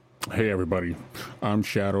Hey everybody, I'm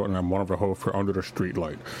Shadow and I'm one of the hosts for Under the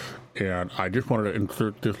Streetlight. And I just wanted to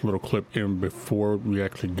insert this little clip in before we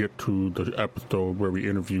actually get to the episode where we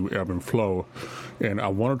interview EbNFLoW. And I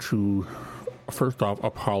wanted to, first off,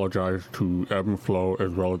 apologize to EbNFLoW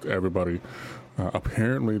as well as everybody.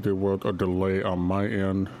 Apparently there was a delay on my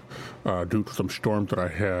end due to some storms that I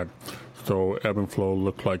had. So EbNFLoW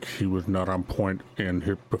looked like he was not on point in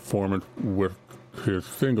his performance with his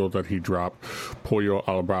single that he dropped, Pollo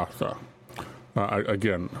a la Brasa.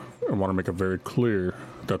 Again, I want to make it very clear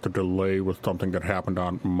that the delay was something that happened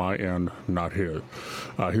on my end, not his.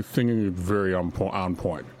 His singing is very on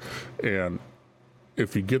point. And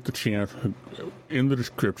if you get the chance, in the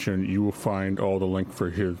description, you will find all the links for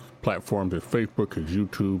his platforms, his Facebook, his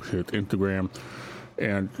YouTube, his Instagram,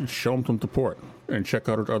 and show him some support and check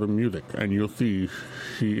out his other music. And you'll see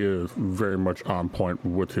he is very much on point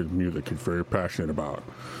with his music. He's very passionate about it.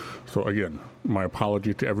 So again, my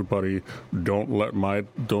apology to everybody. Don't let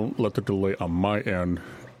the delay on my end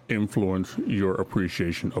influence your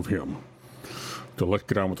appreciation of him. So let's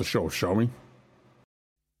get on with the show, shall we?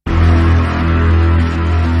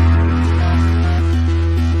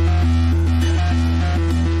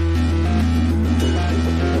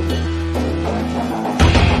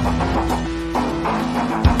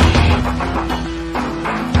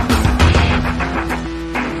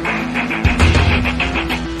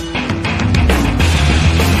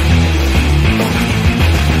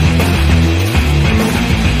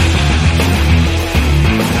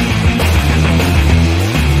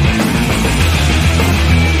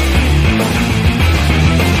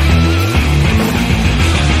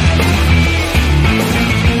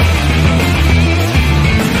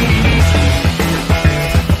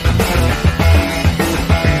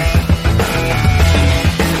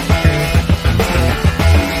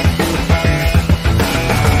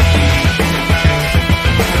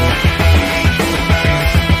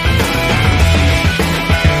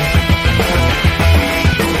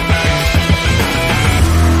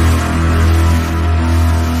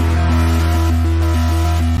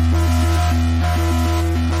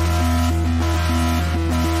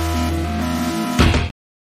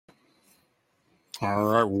 All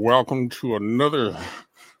right, welcome to another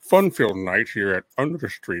fun-filled night here at Under the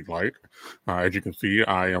Streetlight. As you can see,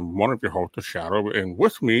 I am one of your hosts, Shadow, and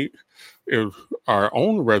with me is our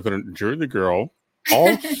own resident Jersey girl,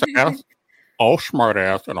 all sass, all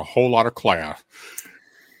smart-ass, and a whole lot of class,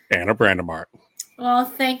 Anna Brandemart. Well,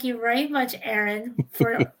 thank you very much, Aaron,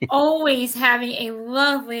 for always having a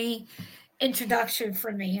lovely introduction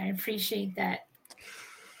for me. I appreciate that.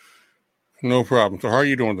 No problem. So how are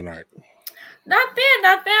you doing tonight? Not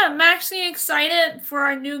bad. I'm actually excited for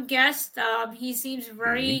our new guest. He seems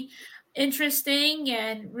very interesting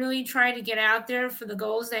and really trying to get out there for the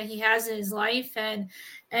goals that he has in his life. And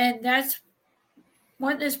that's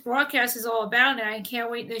what this broadcast is all about. And I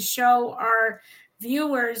can't wait to show our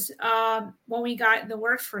viewers what we got in the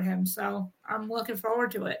works for him. So I'm looking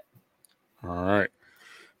forward to it. All right.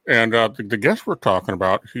 And the guest we're talking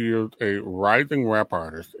about, he is a rising rap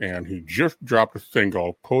artist, and he just dropped a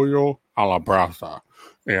single, Pollo a la Brasa.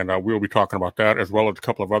 And we'll be talking about that, as well as a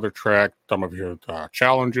couple of other tracks, some of his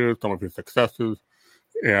challenges, some of his successes,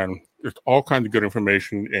 and just all kinds of good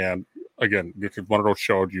information. And again, this is one of those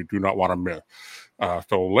shows you do not want to miss.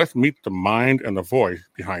 So let's meet the mind and the voice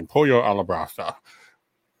behind Pollo a la Brasa,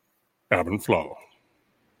 EbNFLoW.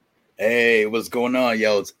 Hey, what's going on,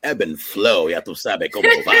 yo? It's EbNFLoW. Ya tú sabes cómo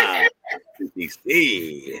va.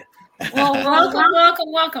 Well,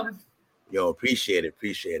 welcome. Yo, appreciate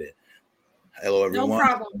it. Hello, everyone. No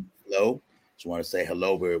problem. Hello. Just want to say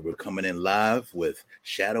hello. We're coming in live with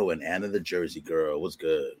Shadow and Anna, the Jersey girl. What's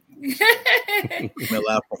good? Coming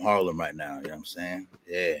live from Harlem right now. You know what I'm saying?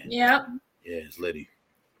 Yeah. Yep. Yeah, it's litty.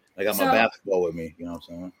 I got my basketball with me. You know what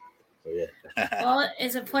I'm saying? So, yeah. Well,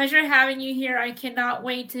 it's a pleasure having you here. I cannot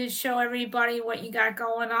wait to show everybody what you got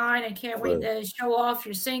going on. I can't wait to show off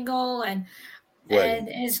your single, and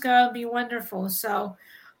it's going to be wonderful. So,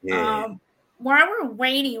 while we're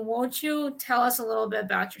waiting, won't you tell us a little bit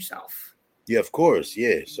about yourself? Yeah, of course.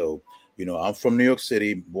 Yeah. So, I'm from New York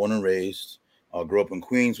City, born and raised. Grew up in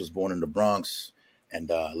Queens, was born in the Bronx, and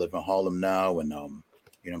live in Harlem now. And, you know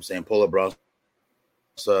what I'm saying? Pollo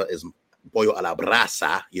Brasa is Pollo a la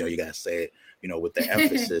Brasa. You got to say it, with the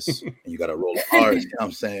emphasis, and you got to roll the R's. You know what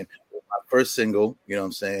I'm saying? My first single, you know what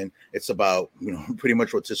I'm saying? It's about, pretty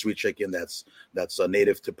much rotisserie chicken that's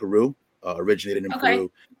native to Peru, originated in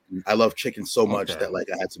Peru. I love chicken so much that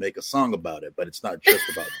I had to make a song about it, but it's not just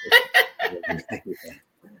about it.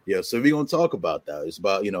 Yeah, so we're gonna talk about that. It's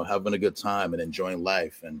about having a good time and enjoying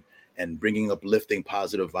life, and and bringing uplifting,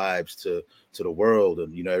 positive vibes to the world,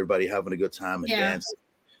 and everybody having a good time and dancing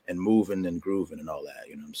and moving and grooving and all that.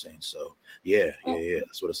 You know what I'm saying? So yeah,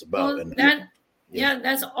 that's what it's about. Well, and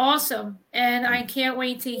that's awesome, and I can't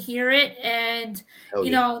wait to hear it. And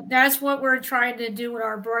Hell that's what we're trying to do with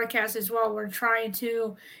our broadcast as well. We're trying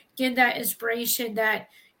to get that inspiration that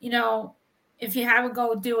if you haven't,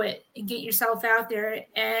 go do it and get yourself out there.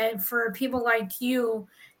 And for people like you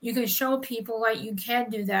can show people like you can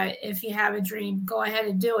do that. If you have a dream, go ahead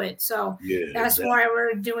and do it. So that's why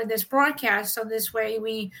we're doing this broadcast. So this way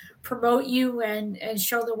we promote you and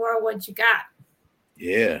show the world what you got.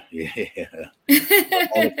 Yeah.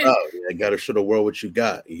 All about. I got to show the world what you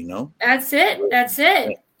got, That's it.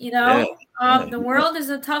 The world is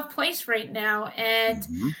a tough place right now. And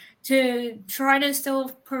to try to still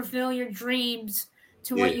fulfill your dreams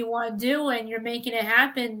to what you want to do, and you're making it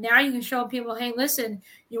happen. Now you can show people, hey, listen,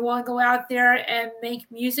 you want to go out there and make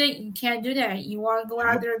music, you can't do that. You want to go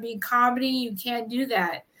out there and be comedy, you can't do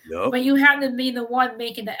that. But you have to be the one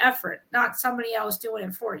making the effort, not somebody else doing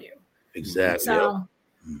it for you. Exactly. So,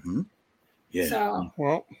 yeah. So,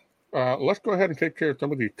 well, let's go ahead and take care of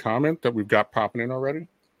some of the comments that we've got popping in already.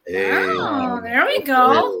 Hey, there we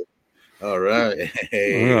go. All right.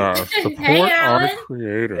 Hey. Support our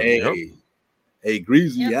creator. Hey,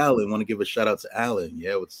 Greasy Allen. Want to give a shout out to Allen.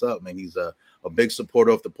 Yeah, what's up, man? He's a big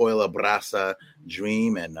supporter of the Pollo La Brasa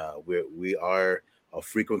dream, and we are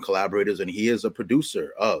frequent collaborators, and he is a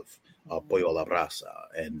producer of Pollo La Brasa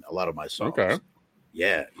and a lot of my songs. Okay.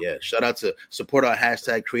 Yeah. Shout out to support our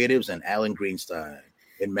hashtag creatives and Alan Greenstein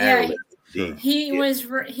in Maryland. Yeah, he was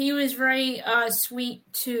very sweet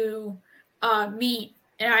to meet.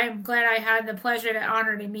 And I'm glad I had the pleasure and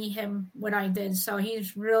honor to meet him when I did. So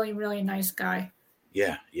he's really, really nice guy.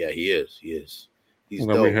 Yeah, he is. He's and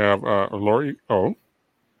then dope. We have Lori. Oh.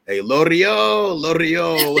 Hey, Lorio,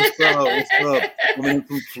 what's up? Coming in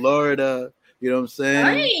from Florida. You know what I'm saying?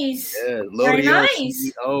 Nice. Yeah, Lorio,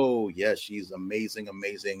 nice. CEO. Yeah, she's amazing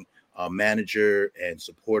manager and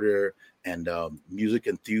supporter and music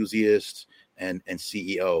enthusiast and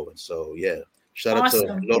CEO. And so, yeah. Shout out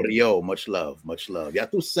to Lorio. Much love. Ya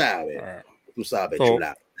tú sabes.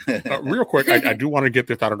 Chula. Real quick, I do want to get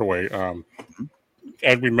this out of the way.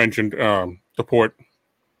 As we mentioned, support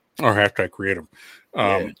our hashtag creative.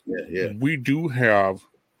 We do have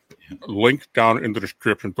links down in the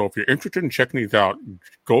description. So if you're interested in checking these out,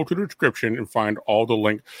 go to the description and find all the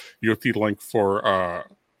links. You'll see the link for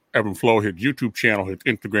EbNFLoW, his YouTube channel, his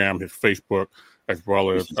Instagram, his Facebook, as well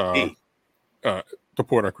as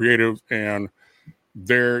support our creatives. And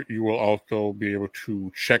there you will also be able to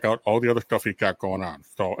check out all the other stuff he's got going on.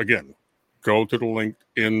 So again, go to the link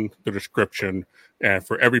in the description, and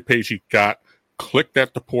for every page he got, click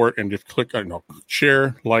that support and just click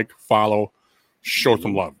share, like, follow, show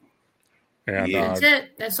some love. And that's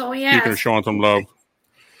it. That's all we ask. Speaking of showing some love,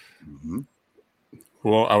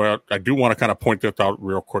 well, I do want to kind of point this out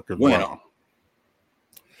real quick as well.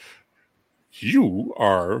 You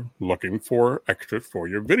are looking for extras for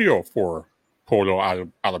your video for Pollo La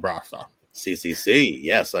Brasa. CCC.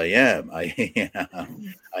 Yes, I am. I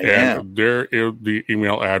am. There is the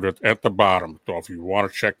email address at the bottom. So if you want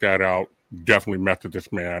to check that out, definitely message this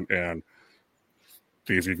man and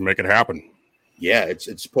see if you can make it happen. Yeah,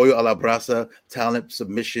 it's Pollo La Brasa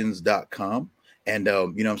talentsubmissions.com. And you know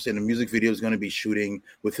what I'm saying, the music video is going to be shooting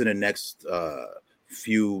within the next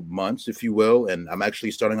few months, if you will. And I'm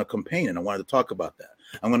actually starting a campaign, and I wanted to talk about that.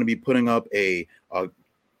 I'm going to be putting up a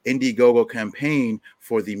Indiegogo campaign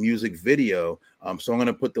for the music video. So I'm going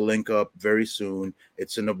to put the link up very soon.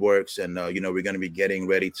 It's in the works, and we're going to be getting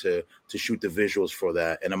ready to shoot the visuals for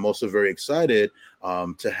that. And I'm also very excited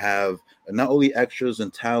to have not only extras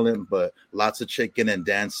and talent, but lots of chicken and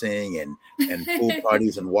dancing and pool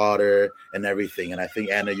parties and water and everything. And I think,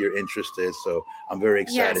 Anna, you're interested, so I'm very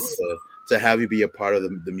excited to have you be a part of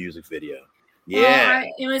the music video. Yeah,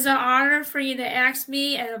 it was an honor for you to ask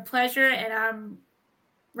me, and a pleasure, and I'm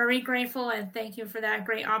very grateful, and thank you for that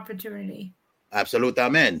great opportunity.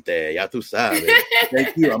 Absolutamente, ya tú sabes.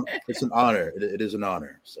 Thank you. It's an honor. It is an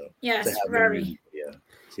honor. So yes, very. Yeah.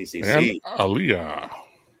 And Aliyah.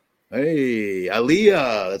 Hey,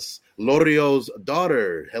 Aliyah. That's Lorio's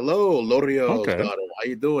daughter. Hello, Lorio's daughter. How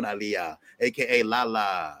you doing, Aliyah? AKA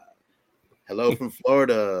Lala. Hello from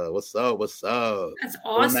Florida. What's up? That's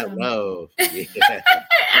awesome. That love. Yeah.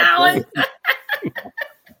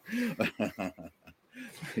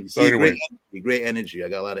 You see, anyway. great energy. I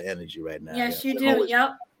got a lot of energy right now. Yes, you do.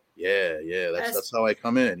 Yep. Yeah. That's how I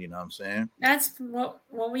come in. You know what I'm saying? That's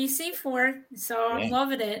what we see for. So I'm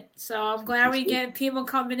loving it. So I'm glad we get people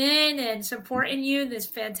coming in and supporting you. That's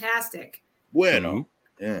fantastic. Bueno.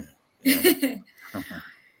 Yeah. Yeah.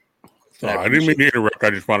 So I didn't mean to interrupt.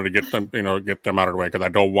 I just wanted to get them, get them out of the way because I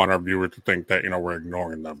don't want our viewers to think that, we're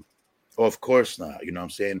ignoring them. Oh, of course not. You know what I'm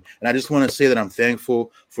saying? And I just want to say that I'm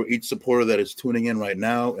thankful for each supporter that is tuning in right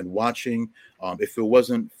now and watching. If it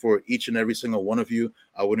wasn't for each and every single one of you,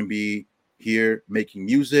 I wouldn't be here making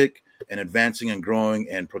music and advancing and growing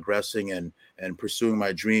and progressing and pursuing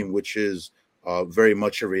my dream, which is very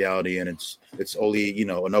much a reality. And it's only,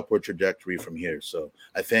 an upward trajectory from here. So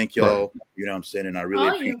I thank y'all, Right. You know what I'm saying? And I really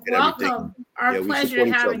appreciate welcome. everything. Our pleasure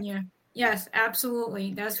having you. Yes,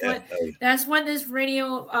 absolutely. That's what this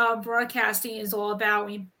radio broadcasting is all about.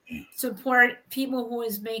 We support people who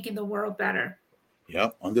is making the world better.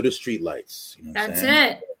 Yep, under the streetlights. That's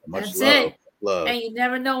it. Much That's love. And you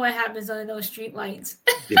never know what happens under those streetlights.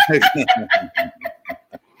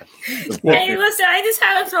 Hey, listen, I just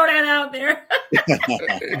had to throw that out there.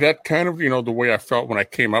 That kind of, the way I felt when I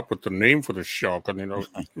came up with the name for the show. Because,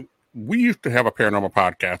 we used to have a paranormal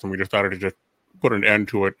podcast, and we decided to just put an end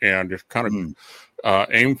to it and just kind of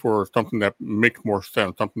aim for something that makes more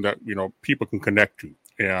sense, something that, people can connect to.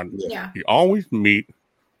 And you always meet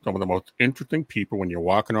some of the most interesting people when you're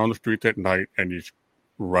walking on the streets at night and you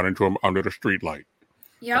run into them under the street light.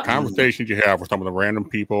 Yep. The conversations you have with some of the random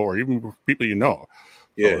people or even with people you know.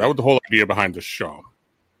 Yeah. So that was the whole idea behind the show.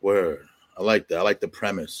 Word. I like that. I like the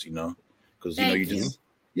premise, because,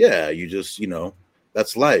 you just,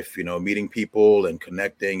 that's life, meeting people and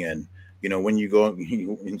connecting. And, when you go,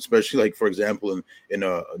 especially like, for example, in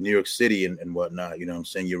New York City and whatnot, you know what I'm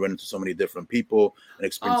saying? You run into so many different people and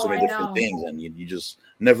experience so many different things. And you just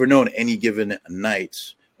never know on any given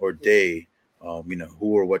night or day, who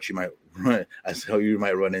or what you might run, how you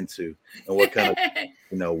might run into and what kind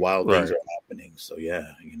of, wild things are happening. So,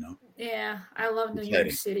 Yeah, I love New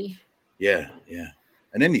York City. Yeah.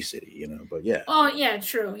 And any city, but yeah. Oh, yeah,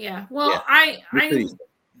 true. Yeah. Well, I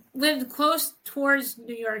lived close towards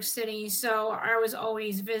New York City, so I was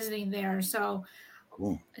always visiting there. So,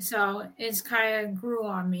 so it's kind of grew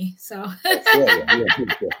on me. So,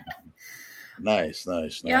 nice.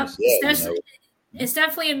 Yep. Yeah, it's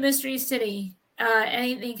definitely a mystery city.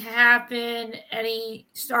 Anything can happen. Any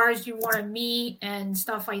stars you want to meet and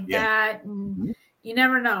stuff like that, and you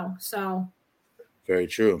never know. So, very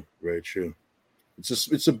true.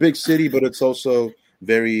 It's a big city, but it's also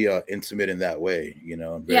very intimate in that way,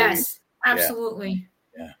 yes, absolutely.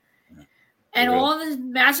 Yeah. And all this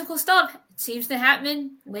magical stuff seems to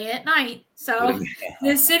happen late at night. So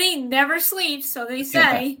the city never sleeps, so they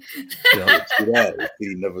say. The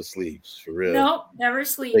city never sleeps, for real. Nope, never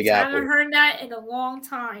sleeps. I haven't heard that in a long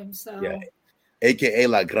time. So AKA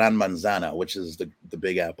La Gran Manzana, which is the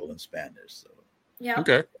Big Apple in Spanish. So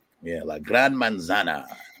Okay. Yeah, La Gran Manzana.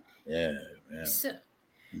 Yeah.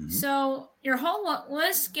 So your whole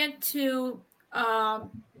let's get to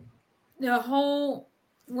the whole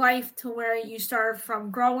life to where you started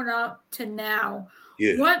from growing up to now.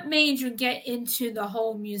 Yeah. What made you get into the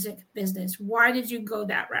whole music business? Why did you go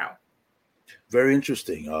that route? Very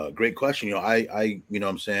interesting. Great question. I what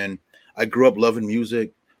I'm saying, I grew up loving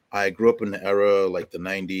music. I grew up in the era like the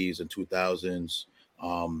 90s and 2000s.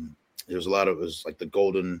 There's a lot of, it was like the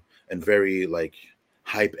golden and very like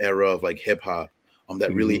hype era of like hip hop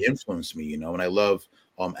that really influenced me, and I love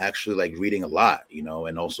actually like reading a lot,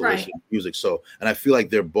 and also listening to music. So, and I feel like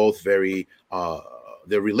they're both very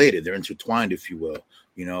they're related, they're intertwined, if you will,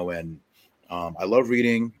 and I love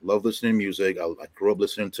reading, love listening to music. I grew up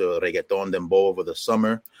listening to reggaeton dembow over the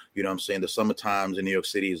summer. You know what I'm saying? The summer times in New York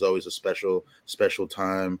City is always a special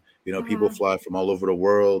time. People fly from all over the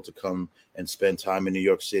world to come and spend time in New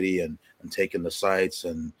York City and taking the sights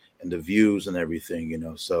and the views and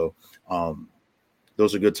everything, So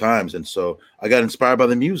those are good times. And so I got inspired by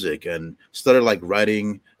the music and started like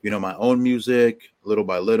writing, my own music little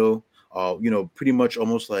by little, pretty much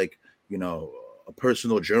almost like, a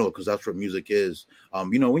personal journal, because that's what music is.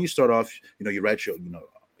 When you start off, you write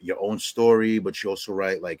your own story, but you also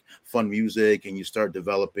write like fun music, and you start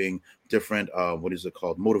developing different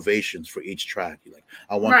motivations for each track. You're like,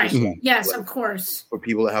 I want this song, yes, of course, for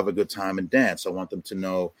people to have a good time and dance. I want them to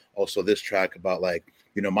know also this track about like,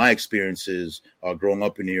 my experiences growing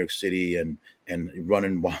up in New York City and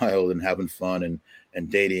running wild and having fun and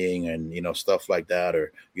dating and stuff like that,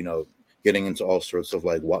 or getting into all sorts of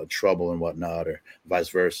like trouble and whatnot, or vice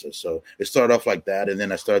versa. So it started off like that. And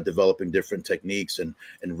then I started developing different techniques and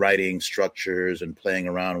writing structures and playing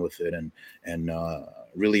around with it and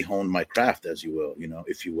really honed my craft, as you will,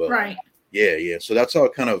 if you will. Right. Yeah. So that's how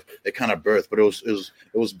it kind of birthed, but it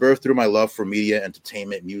was birthed through my love for media,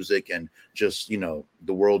 entertainment, music, and just, the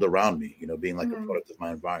world around me, being like a product of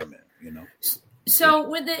my environment, So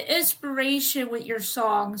with the inspiration with your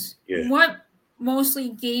songs, Yeah. what mostly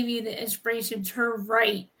gave you the inspiration to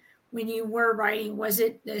write when you were writing? Was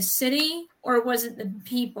it the city or was it the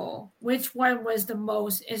people? Which one was the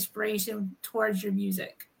most inspiration towards your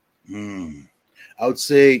music? I would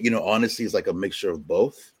say, honestly, it's like a mixture of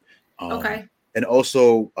both. Okay. And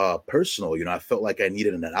also personal, I felt like I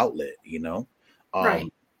needed an outlet,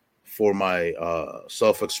 Right. for my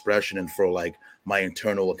self-expression and for like my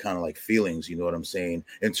internal kind of like feelings, you know what I'm saying,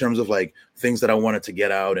 in terms of like things that I wanted to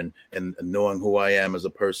get out, and knowing who I am as a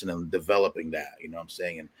person and developing that, you know what I'm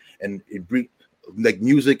saying, and like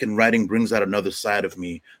music and writing brings out another side of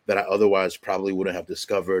me that I otherwise probably wouldn't have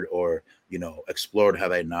discovered or explored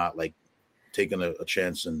had I not like taken a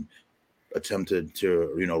chance and attempted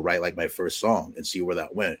to write like my first song and see where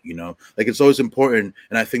that went. Like it's always important,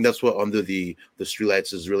 and I think that's what Under the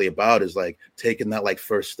Streetlights is really about, is like taking that like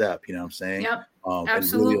first step, you know what I'm saying. Yep. And really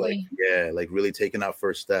Absolutely. like really taking that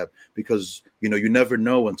first step, because you never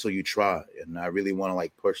know until you try, and I really want to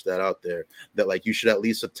like push that out there, that like you should at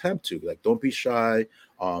least attempt to, like, don't be shy.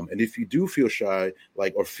 And if you do feel shy,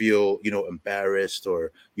 like, or feel embarrassed,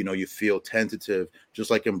 or you feel tentative, just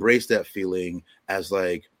like embrace that feeling as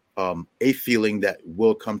like a feeling that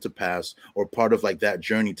will come to pass, or part of like that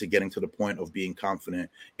journey to getting to the point of being confident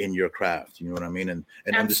in your craft. You know what I mean? And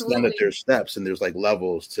understand that Absolutely. there's steps and there's like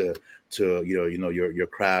levels to your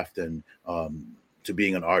craft, and to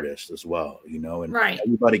being an artist as well. And Right.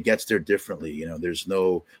 everybody gets there differently. There's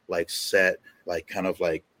no like set like kind of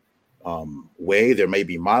like way. There may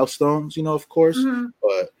be milestones, of course, Hmm.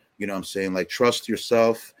 but what I'm saying, like, trust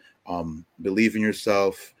yourself, believe in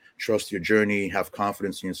yourself, trust your journey, have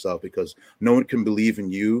confidence in yourself, because no one can believe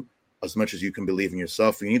in you as much as you can believe in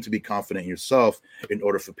yourself. You need to be confident in yourself in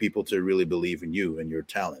order for people to really believe in you and your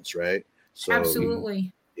talents, right? So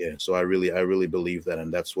Absolutely. yeah, so I really believe that,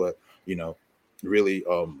 and that's what really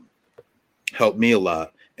helped me a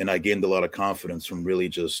lot, and I gained a lot of confidence from really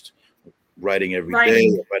just writing every day,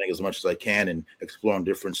 Writing. writing as much as I can, and exploring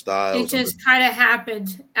different It styles. just kind of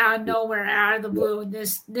happened out of nowhere, out of the Yeah, blue.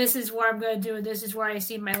 This is what I'm going to do. This is where I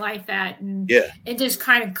see my life at, and yeah, it just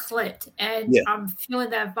kind of clicked. And yeah, I'm feeling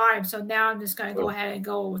that vibe. So now I'm just going to go so, ahead and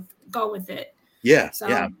go with it. yeah, yeah, So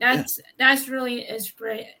yeah, that's really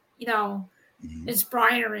mhm,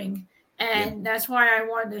 inspiring, yeah, and that's why I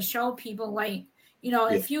wanted to show people, like,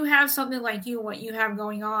 yeah, if you have something like what you have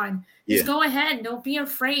going on, just yeah, go ahead. Don't be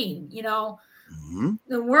afraid. hmm,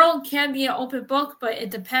 The world can be an open book, but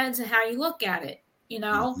it depends on how you look at it.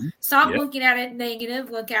 hmm, Stop yeah, looking at it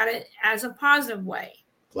negative, look at it as a positive way.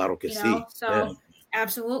 claro que sí, yeah, So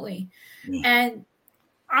absolutely. yeah, And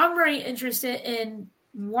I'm very interested in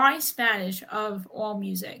why Spanish of all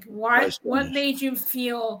music. why What Spanish? made you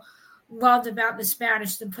feel loved about the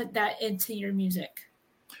Spanish to put that into your music?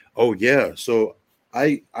 Oh yeah, so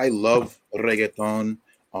I love reggaeton.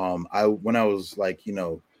 I when I was like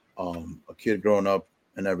a kid growing up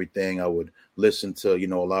and everything, I would listen to a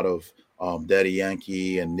lot of Daddy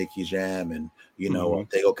Yankee and Nicky Jam, and Hmm.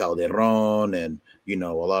 Tego Calderon, and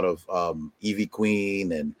a lot of Evie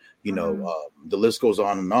Queen, and Mm-hmm. the list goes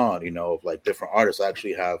on and on. Of like different artists. I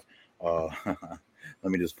actually have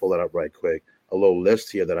let me just pull that up right quick. A little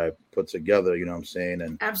list here that I put together. You know what I'm saying?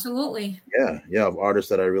 And Absolutely. yeah, of artists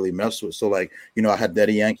that I really mess with. So like, I had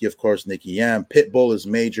Daddy Yankee, of course, Nicky Jam. Pitbull is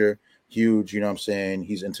major, huge, you know what I'm saying?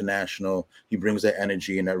 He's international. He brings that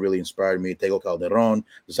energy, and that really inspired me. Tego Calderon,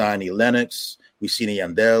 Zion Lennox, Wisin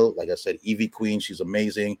Yandel, like I said, Evie Queen, she's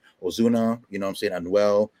amazing. Ozuna, you know what I'm saying?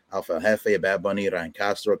 Anuel, Alpha Jefe, Bad Bunny, Ryan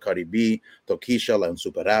Castro, Cardi B, Tokisha, La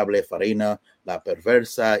Insuperable, Farina, La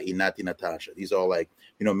Perversa, y Nati Natasha. These are all like,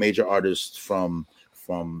 major artists from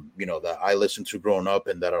that I listened to growing up,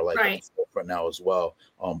 and that are like at the Right. forefront now as well.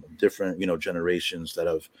 Different generations that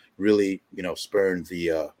have really spurned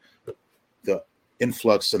the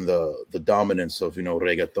influx and the dominance of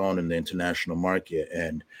reggaeton in the international market.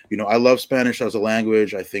 And I love Spanish as a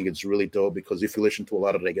language. I think it's really dope, because if you listen to a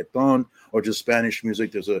lot of reggaeton or just Spanish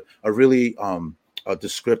music, there's a really a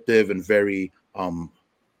descriptive and very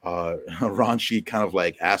raunchy kind of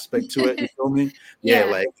like aspect to it. You feel me? Yeah, Yeah.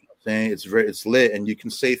 like saying it's lit, and you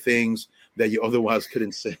can say things that you otherwise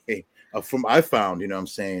couldn't say. From I found, what I'm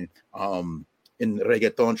saying, in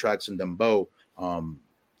reggaeton tracks and dembow,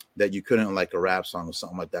 that you couldn't like a rap song or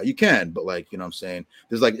something like that. You can, but like, what I'm saying,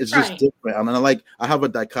 there's like, it's just Right. different. I mean, I have a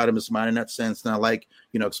dichotomous mind in that sense, and I like,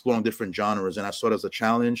 exploring different genres, and I saw it as a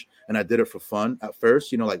challenge, and I did it for fun at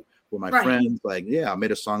first, like with my Right. friends. Like, yeah, I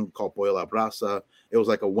made a song called Pollo La Brasa. It was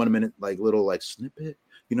like a 1 minute, like little like snippet,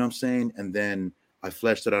 what I'm saying? And then I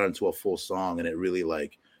fleshed it out into a full song, and it really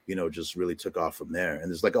like, just really took off from there.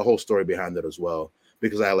 And there's like a whole story behind it as well,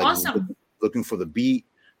 because I like Awesome. looking for the beat,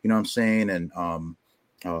 you know what I'm saying, and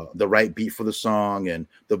the right beat for the song. And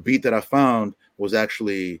the beat that I found was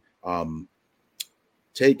actually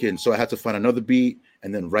taken, so I had to find another beat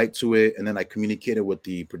and then write to it, and then I communicated with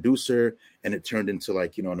the producer, and it turned into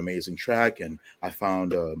like, you know, an amazing track. And I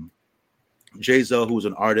found Jay-Z, who's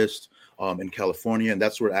an artist in California, and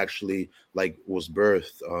that's where it actually like was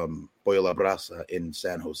birthed, Pollo La Brasa in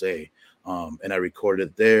San Jose, and I recorded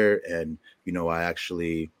it there. And you know, I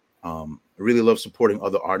actually really love supporting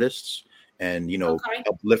other artists and, you know,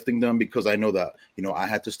 uplifting them, because I know that, you know, I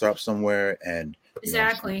had to start somewhere. And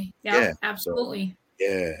exactly, yeah, absolutely.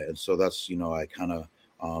 Yeah, and so that's, you know, I kind of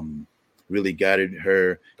really guided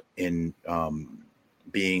her in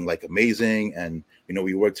being like amazing, and you know,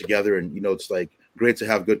 we work together, and you know, it's like great to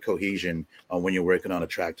have good cohesion when you're working on a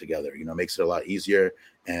track together. You know, it makes it a lot easier,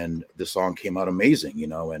 and the song came out amazing, you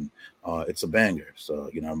know, and it's a banger. So,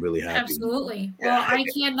 you know, I'm really happy. Absolutely. Well, I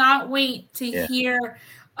cannot wait to hear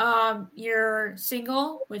your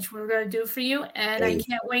single, which we're going to do for you, and I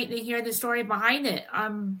can't wait to hear the story behind it.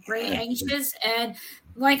 I'm very anxious, and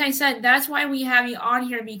like I said, that's why we have you on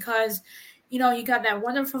here, because you know, you got that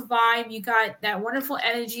wonderful vibe, you got that wonderful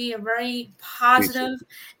energy, and very positive.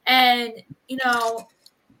 And you know,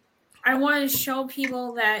 I want to show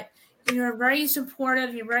people that you're very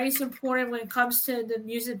supportive. You're very supportive when it comes to the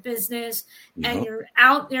music business, and you're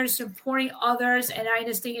out there supporting others. And I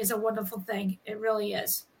just think it's a wonderful thing. It really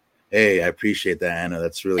is. Hey, I appreciate that, Anna.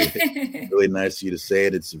 That's really, really nice of you to say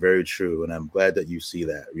it. It's very true. And I'm glad that you see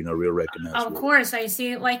that, you know, real recognize. Of course, I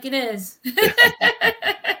see it like it is.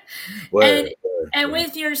 And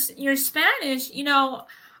with your Spanish, you know,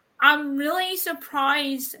 I'm really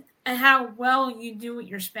surprised at how well you do with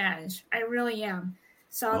your Spanish. I really am.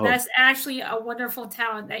 So that's actually a wonderful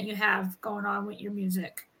talent that you have going on with your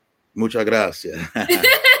music. Muchas gracias.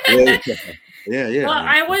 Yeah. Well,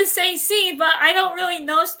 I would say sí, but I don't really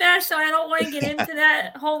know Spanish, so I don't want to get into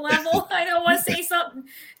that whole level. I don't want to say something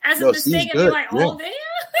as a mistake and be like, oh,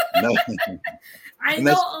 damn. No. I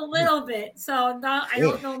know a little bit, so I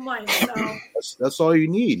don't know much. So that's all you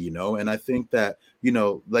need, you know. And I think that, you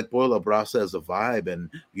know, like Pollo La Brasa is a vibe, and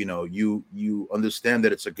you know, you understand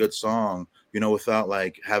that it's a good song, you know, without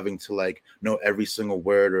like having to like know every single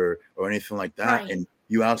word or anything like that. Right. And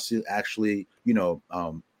you actually, you know,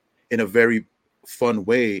 in a very fun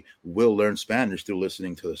way, will learn Spanish through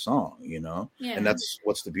listening to the song, you know. And that's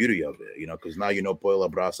what's the beauty of it, you know, because now you know Pollo La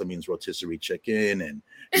Brasa means rotisserie chicken, and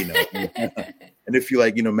you know, and if you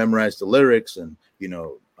like, you know, memorize the lyrics and you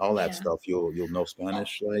know all that stuff, you'll know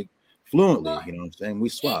Spanish like fluently. Well, you know what I'm saying? We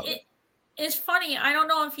swap. It's funny. I don't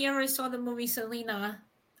know if you ever saw the movie Selena.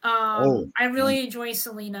 I really enjoy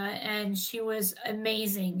Selena, and she was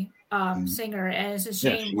amazing singer, and it's a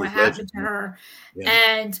shame what happened to her.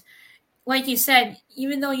 And like you said,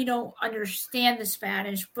 even though you don't understand the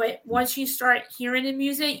Spanish, but once you start hearing the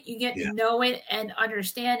music, you get to know it and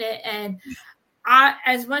understand it. And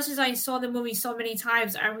as much as I saw the movie so many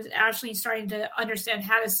times, I was actually starting to understand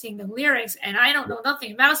how to sing the lyrics, and I don't know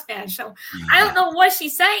nothing about Spanish, so I don't know what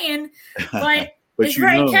she's saying, but it's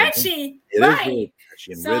very catchy, right?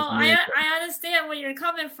 So I understand where you're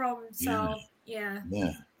coming from. So yeah,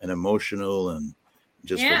 and emotional and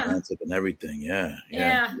just romantic and everything.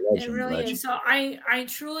 It really is. So I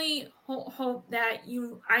truly hope that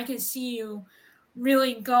I can see you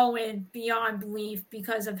really going beyond belief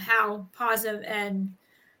because of how positive and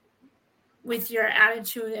with your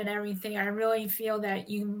attitude and everything. I really feel that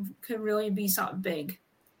you could really be something big.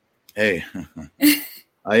 Hey,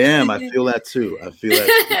 I am. I feel that too. I feel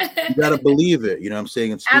that you got to believe it. You know what I'm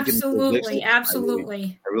saying? And absolutely.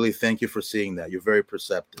 I really thank you for seeing that. You're very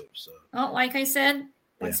perceptive. So, like I said,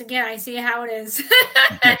 once again, I see how it is.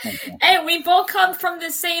 Hey, we both come from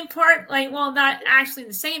the same part. Like, well, not actually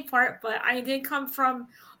the same part, but I did come from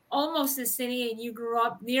almost the city, and you grew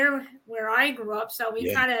up near where I grew up. So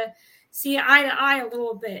we kind of see eye to eye a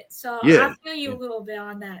little bit. So I feel you a little bit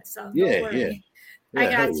on that. So don't worry. I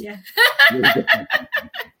got you.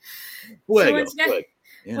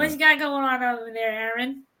 What you got going on over there,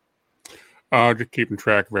 Aaron? Just keeping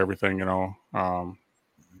track of everything, you know.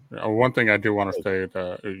 One thing I do want to say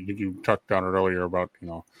that you touched on it earlier about, you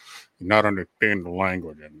know, not understanding the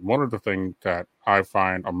language. And one of the things that I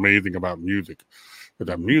find amazing about music is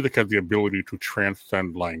that music has the ability to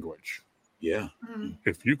transcend language. Yeah.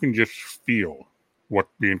 If you can just feel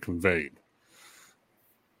what's being conveyed,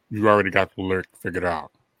 you already got the lyric figured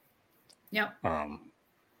out. Yeah.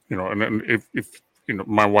 You know, and then if you know,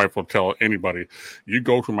 my wife will tell anybody, you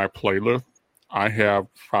go to my playlist, I have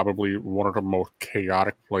probably one of the most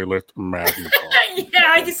chaotic playlists imaginable.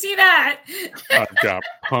 Yeah, I can see that. I've got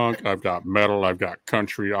punk, I've got metal, I've got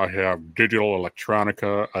country, I have digital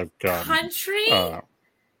electronica, I've got country.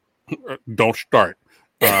 Don't start.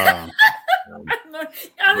 I'm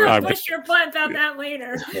gonna push your butt about that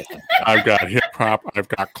later. I've got hip hop, I've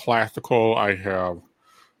got classical, I have.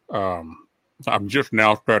 I'm just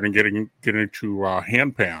now starting getting into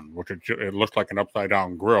handpan, which it looks like an upside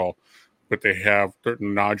down grill, but they have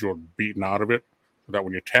certain nodules beaten out of it, so that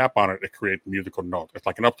when you tap on it, it creates musical notes. It's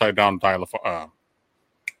like an upside down xylophone.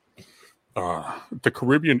 It's a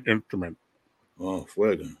Caribbean instrument. Oh,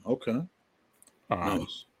 fuego. Okay.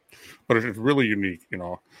 Nice. But it's really unique, you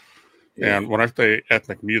know. Yeah. And when I say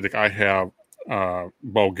ethnic music, I have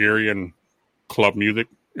Bulgarian club music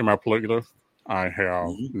in my playlist. I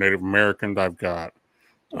have Native Americans. I've got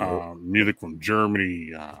music from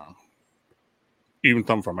Germany, even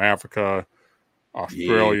some from Africa,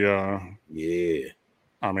 Australia. Yeah.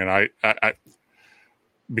 I mean, I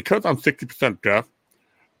because I'm 60% deaf,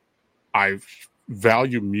 I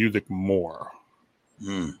value music more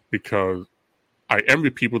because I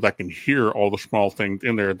envy people that can hear all the small things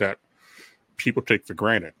in there that people take for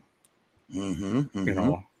granted. You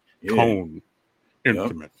know, tone,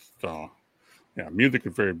 instruments. So, yeah, music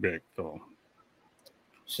is very big. So,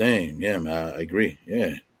 same. Yeah, man, I agree.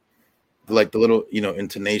 Yeah. Like the little,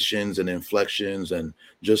 intonations and inflections and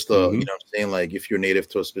just the, you know what I'm saying? Like if you're native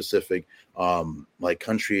to a specific, like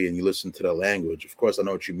country and you listen to the language, of course, I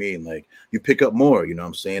know what you mean. Like you pick up more, you know what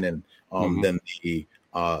I'm saying? And than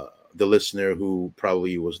the listener who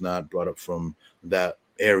probably was not brought up from that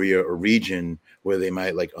area or region where they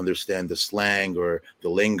might like understand the slang or the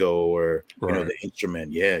lingo or the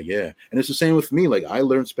instrument. Yeah. And it's the same with me. Like I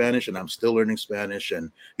learned Spanish and I'm still learning Spanish, and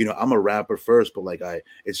I'm a rapper first, but like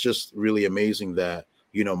it's just really amazing that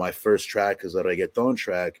my first track is a reggaeton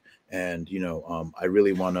track, and I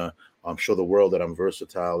really want to show the world that I'm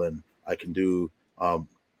versatile and I can do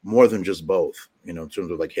more than just both, in terms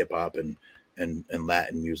of like hip hop and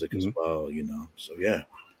Latin music as well, So yeah.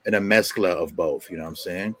 And a mezcla of both, you know what I'm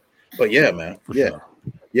saying? But yeah, man. Sure.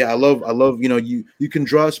 Yeah. I love, you can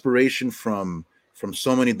draw inspiration from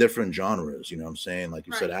so many different genres, you know what I'm saying? Like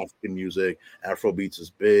you said, African music, Afro beats is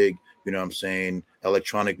big, you know what I'm saying?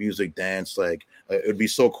 Electronic music, dance, like it would be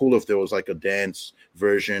so cool if there was like a dance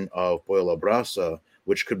version of Pollo La Brasa,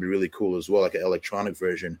 which could be really cool as well, like an electronic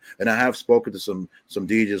version. And I have spoken to some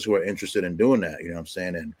DJs who are interested in doing that, you know what I'm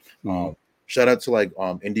saying? And shout out to like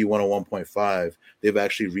Indie 101.5. They've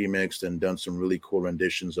actually remixed and done some really cool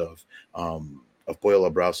renditions of Pollo La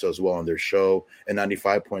Brasa as well on their show, and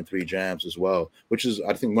 95.3 Jams as well, which is,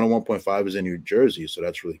 I think 101.5 is in New Jersey, so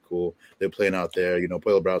that's really cool. They're playing out there.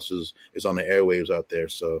 Pollo La Brasa is on the airwaves out there,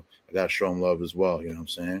 so I got to show them love as well. You know what I'm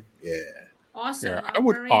saying? Yeah. Awesome. Yeah, I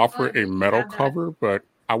would offer a metal cover, but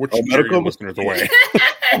I would scare your listeners away.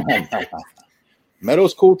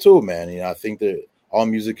 Metal's cool too, man. I think that all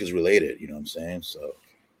music is related, you know what I'm saying? So,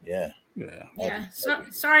 yeah. Yeah.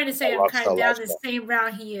 Sorry to say I'm kind of down the same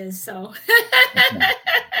route he is, so.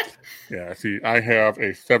 Yeah, see, I have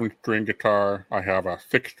a 7-string guitar. I have a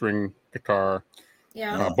 6-string guitar.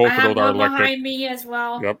 Yeah. Both of those are electric. Behind me as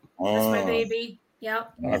well. Yep. That's my baby.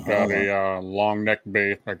 Yep. I've got a long neck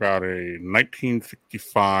bass. I got a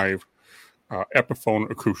 1965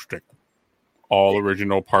 Epiphone acoustic. All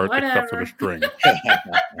original parts except for the string.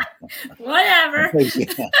 Whatever.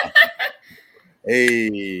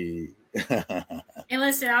 Hey. And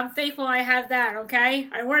listen, I'm thankful I have that, okay?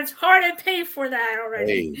 I worked hard and paid for that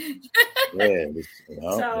already. Hey.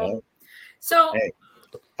 So hey,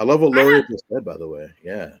 I love what Lori just said, by the way.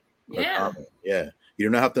 Yeah. Yeah. You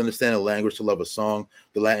don't have to understand the language to love a song.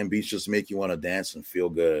 The Latin beats just make you want to dance and feel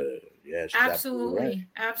good. Yeah. Absolutely.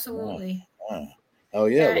 Absolutely. Oh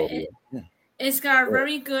yeah. It's got a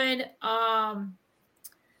very good vibe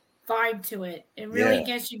to it. It really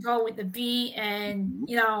gets you going with the beat, and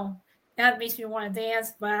that makes me want to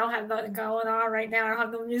dance. But I don't have nothing going on right now. I don't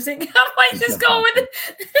have no music. I might just go with it.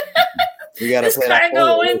 We gotta play that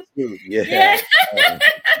going. Yeah.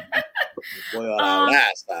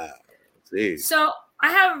 Last time. See. So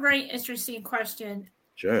I have a very interesting question.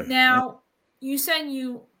 Sure. Now you said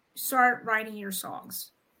you start writing your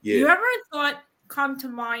songs. Yeah. You ever come to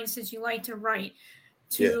mind, since you like to write,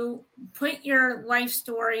 to put your life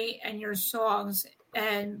story and your songs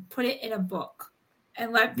and put it in a book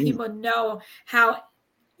and let people know how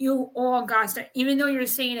you all got started, even though you're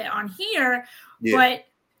saying it on here, but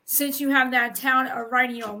since you have that talent of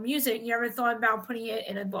writing your own music, you ever thought about putting it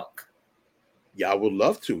in a book? Yeah, I would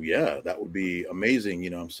love to. Yeah, that would be amazing. You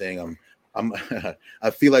know what I'm saying? I'm I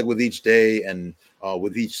feel like with each day and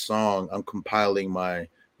with each song, I'm compiling my,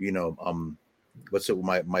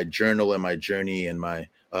 my journal and my journey and my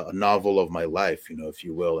a novel of my life, if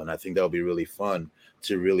you will. And I think that'll be really fun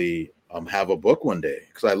to really have a book one day,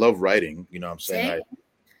 because I love writing. You know what I'm saying?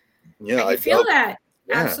 I feel that.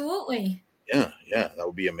 Yeah. Absolutely. Yeah, that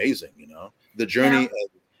would be amazing. The journey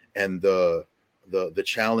and the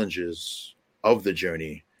challenges of the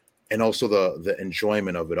journey, and also the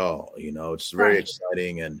enjoyment of it all. It's very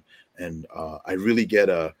exciting, and I really get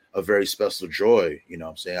a very special joy. What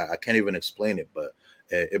I'm saying, I can't even explain it, but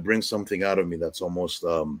it brings something out of me that's almost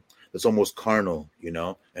carnal,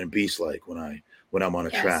 and beast-like when I'm on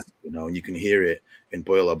a track, and you can hear it in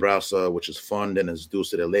Pollo La Brasa, which is fun, and it's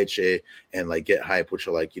Dulce de Leche, and like Get Hype, which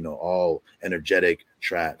are like, all energetic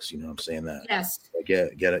tracks, I'm saying that. Yes. Like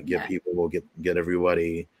get people, will get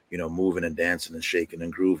everybody, moving and dancing and shaking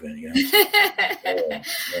and grooving,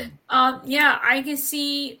 I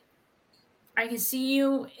can see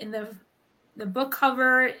you in the book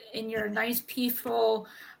cover in your nice, peaceful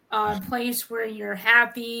place where you're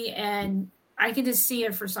happy, and I can just see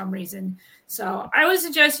it for some reason. So I would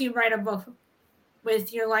suggest you write a book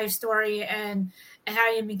with your life story and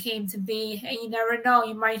how you became to be. And you never know,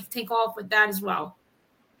 you might take off with that as well.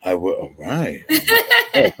 I will. All right.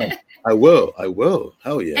 I will.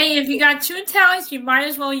 Hell yeah. Hey, if you got two talents, you might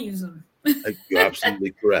as well use them. You're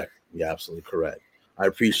absolutely correct. I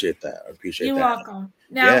appreciate that. You're welcome.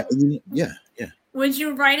 Now, yeah. Would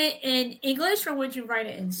you write it in English or would you write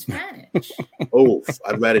it in Spanish? Oh,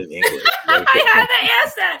 I'd write it in English. I had to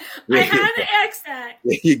ask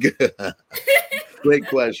that. Great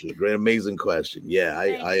question. Great, amazing question. Yeah,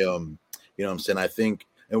 I you know what I'm saying? I think,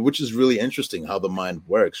 and which is really interesting how the mind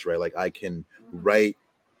works, right? Like I can write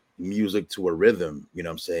music to a rhythm, you know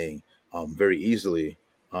what I'm saying, very easily,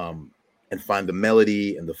 and find the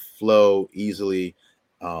melody and the flow easily.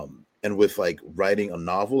 And with like writing a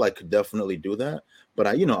novel, I could definitely do that. But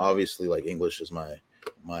I, obviously like English is my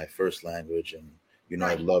first language, and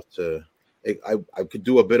I'd love to. I could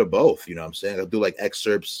do a bit of both. You know what I'm saying? I'd do like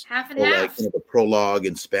excerpts, half and or half. like the prologue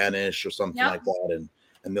in Spanish or something like that,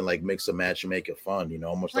 and then like mix and match and make it fun.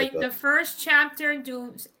 Almost like the first chapter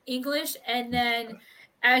do English, and then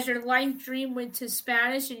as your life dream went to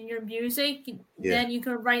Spanish in your music, then you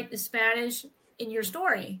could write the Spanish in your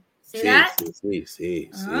story. ¿Sí that? Sí.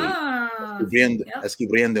 Ah,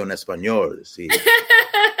 escribiendo en español, sí.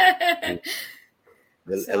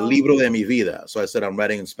 El libro de mi vida. So I said I'm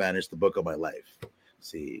writing in Spanish, the book of my life.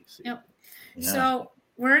 Sí. Yep. Yeah. So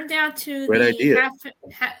we're down to Great idea.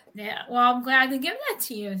 Well, I'm glad to give that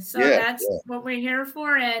to you. So that's what we're here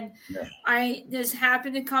for. And I just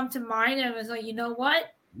happened to come to mind and was like, you know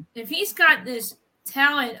what? If he's got this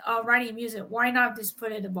talent of writing music, why not just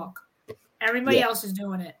put it in a book? Everybody else is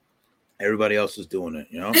doing it. Everybody else is doing it,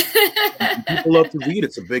 People love to read.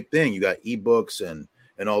 It's a big thing. You got ebooks and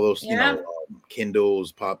all those,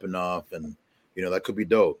 Kindles popping off, and that could be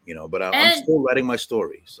dope, But I'm still writing my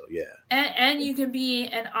story, so yeah. And you can be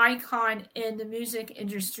an icon in the music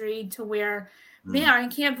industry to where, man, I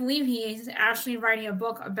can't believe he is actually writing a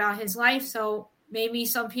book about his life. So maybe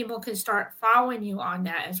some people could start following you on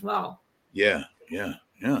that as well. Yeah.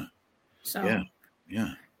 So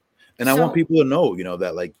yeah. And I want people to know,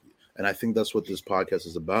 that like. And I think that's what this podcast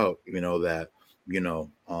is about, that,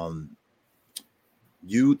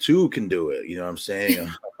 you too can do it. You know what I'm saying?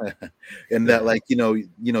 And that like,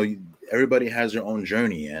 everybody has their own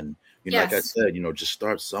journey. And, like I said, just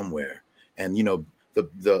start somewhere. And, the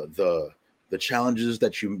challenges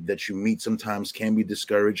that you meet sometimes can be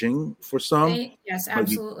discouraging for some. Yes,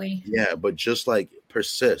 absolutely. But just like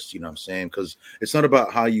persist, you know what I'm saying? Because it's not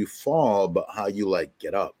about how you fall, but how you like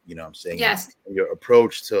get up, you know what I'm saying? Yes. And your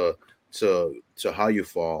approach to how you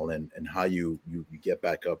fall and how you get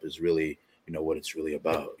back up is really, what it's really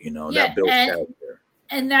about, that builds character.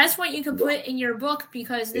 And that's what you can put in your book,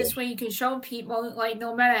 because this way you can show people, like,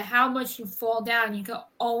 no matter how much you fall down, you can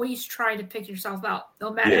always try to pick yourself up,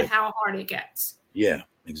 no matter how hard it gets. Yeah,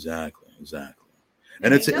 exactly.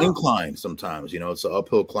 And it's an incline sometimes, it's an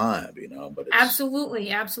uphill climb, but it's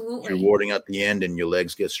absolutely rewarding at the end, and your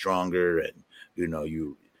legs get stronger, and,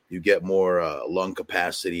 you get more lung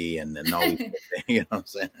capacity and all these things, you know what I'm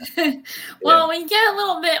saying? Well, when you get a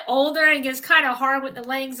little bit older, it gets kind of hard with the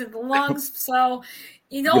legs and the lungs. So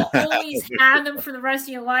you don't always have them for the rest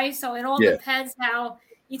of your life. So it all depends how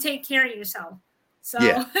you take care of yourself. So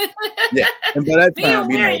And by that time,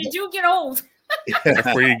 be aware, you do get old.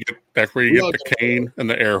 That's where you get the cane and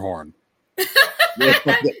the air horn.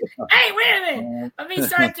 Hey, wait a minute. Let me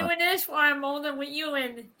start doing this while I'm older with you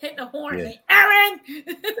and hit the horn. Like, Aaron!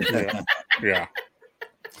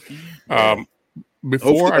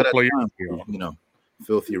 Before I play,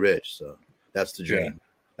 filthy rich. So that's the dream.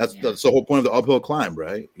 That's the whole point of the uphill climb,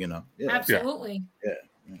 right? You know. Yeah. Absolutely.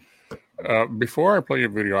 Yeah. Before I play your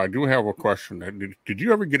video, I do have a question. Did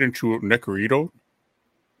you ever get into Negrito?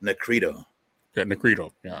 Negrito. Yeah,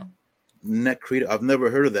 Negrito. Yeah. Negrito. I've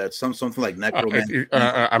never heard of that. Something like necromancy.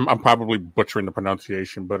 I'm probably butchering the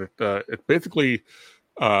pronunciation, but it's basically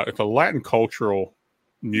it's a Latin cultural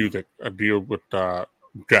music, a deal with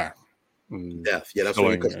death. Death. Yeah, that's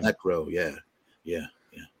what because necro. Yeah.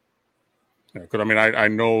 Because I mean, I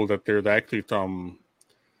know that there's actually some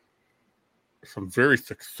very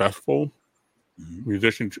successful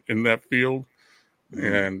musicians in that field,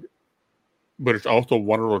 but it's also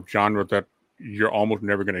one of those genres that you're almost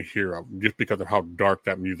never going to hear of just because of how dark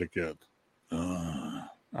that music is. So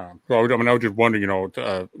I mean, I was just wondering,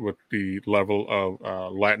 with the level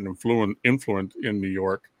of Latin influence in New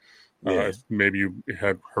York, maybe you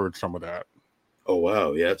had heard some of that. Oh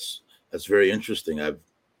wow, yeah, that's very interesting.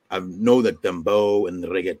 I know that dembow and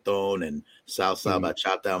reggaeton and salsa,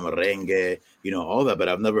 bachata, merengue, all that, but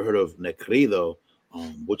I've never heard of negrito,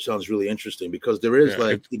 which sounds really interesting because there is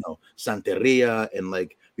Santeria and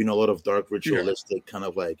a lot of dark ritualistic kind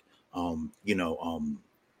of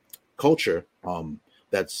culture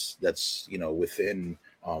that's within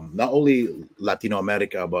not only Latino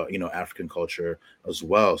America but African culture as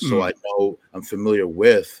well. So I'm familiar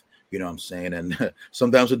with. You know what I'm saying? And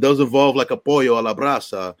sometimes it does involve like a pollo a la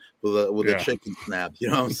brasa with a chicken snap. You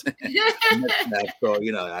know what I'm saying? So,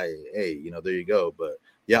 there you go. But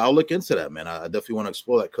yeah, I'll look into that, man. I definitely want to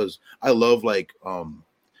explore that because I love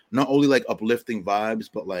not only uplifting vibes,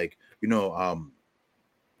 but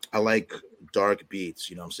I like dark beats.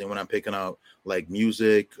 You know what I'm saying? When I'm picking out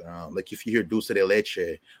music, if you hear Dulce de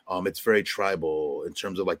Leche, it's very tribal in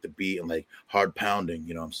terms of the beat and hard pounding.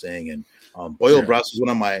 You know what I'm saying? And Pollo Brasa is one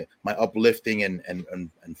of my uplifting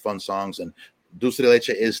and fun songs, and Dulce de Leche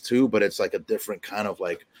is too, but it's a different kind of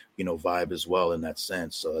vibe as well in that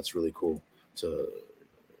sense. So that's really cool to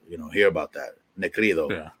hear about that. Negrito.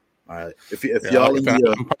 Yeah. All right. If y'all,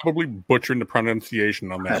 I'm probably butchering the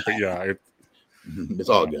pronunciation on that, but yeah, it's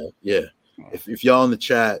all good. Yeah. If y'all in the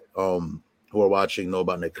chat who are watching know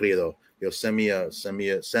about Negrito, send us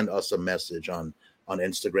a message on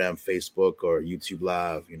Instagram, Facebook, or YouTube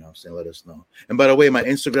Live. Let us know. And by the way, my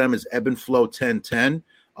Instagram is EbNFLoW1010.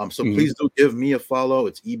 So please do give me a follow.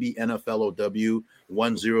 It's EbNFLoW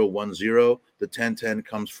 1010. The 1010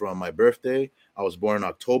 comes from my birthday. I was born in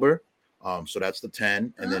October. So that's the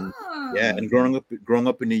 10. And then and growing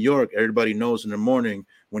up in New York, everybody knows in the morning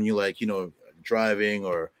when you driving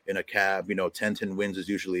or in a cab, 1010 wins is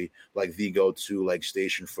usually the go-to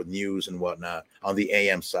station for news and whatnot on the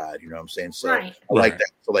AM side. You know what I'm saying? So I like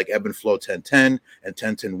that. So EbNFLoW 1010 and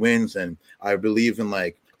 1010 wins. And I believe in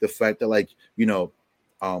the fact that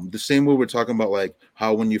the same way we're talking about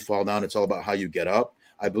how when you fall down, it's all about how you get up.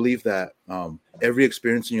 I believe that every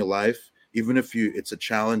experience in your life, even if it's a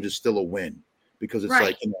challenge, is still a win because it's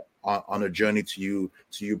on a journey to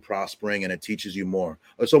you prospering, and it teaches you more.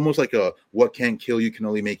 It's almost like a what can't kill you can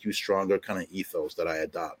only make you stronger kind of ethos that I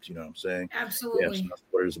adopt. You know what I'm saying? Absolutely. Yeah, so that's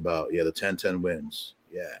what it's about. Yeah, the 10-10 wins.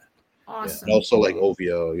 Yeah. Awesome. Yeah. And also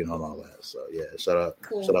OVO, and all that. So yeah, shout out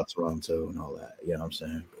Toronto and all that. You know what I'm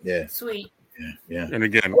saying? Yeah. Sweet. Yeah. And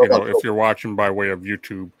again, if you're watching by way of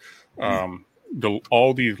YouTube,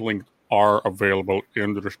 all these links are available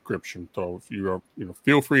in the description. So if you are,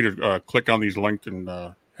 feel free to click on these links and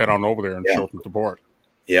head on over there and show some support.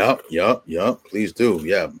 Yeah. Please do.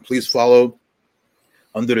 Yeah. Please follow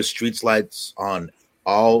Under the Streetlights on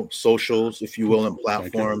all socials, if you will, and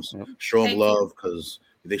platforms. Show them love because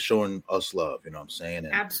they're showing us love. You know what I'm saying?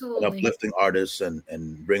 And absolutely. Uplifting artists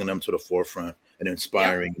and bringing them to the forefront and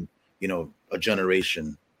inspiring, a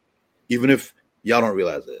generation, even if y'all don't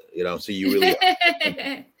realize it, so you really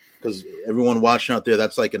are. Because everyone watching out there,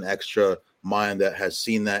 that's an extra mind that has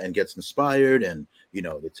seen that and gets inspired, and they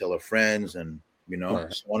tell their friends, and so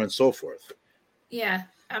on and so forth. Yeah,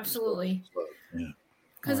 absolutely. Yeah.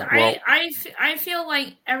 Because I feel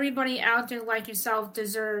like everybody out there like yourself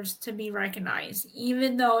deserves to be recognized,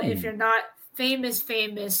 even though if you're not famous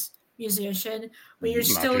musician, but you're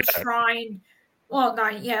still trying. Well,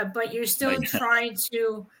 not yet, but you're still trying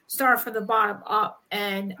to start from the bottom up.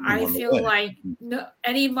 And I feel like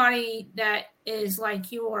anybody that is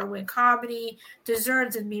like you or with comedy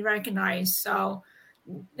deserves to be recognized. So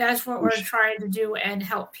that's what we're trying to do and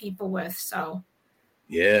help people with. So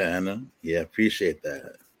yeah, Anna. Yeah, appreciate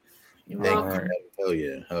that. You're welcome. Hell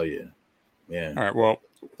yeah. Yeah. All right. Well,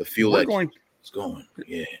 the fuel it's going.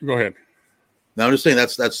 Yeah. Go ahead. Now I'm just saying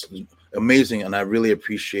that's amazing, and I really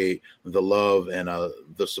appreciate the love and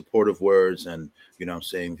the supportive words, and you know what I'm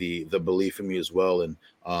saying, the belief in me as well. And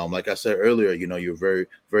like I said earlier, you know, you're very,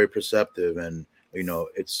 very perceptive, and you know,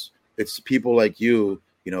 it's people like you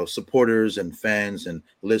know, supporters and fans and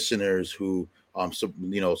listeners who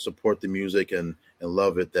you know, support the music and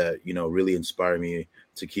love it, that you know, really inspire me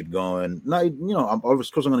to keep going. Not, you know, of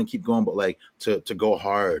course I'm going to keep going, but like to go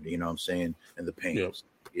hard, you know what I'm saying, in the paint. Yep.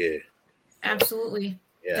 Yeah, Absolutely.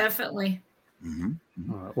 Yeah. Definitely.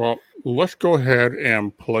 Mm-hmm. All right, well, let's go ahead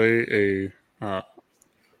and play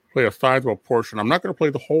a sizable portion. I'm not going to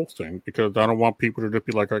play the whole thing because I don't want people to just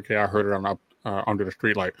be like, okay, I heard it on Under the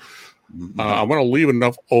Streetlight. I want to leave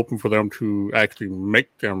enough open for them to actually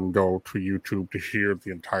make them go to YouTube to hear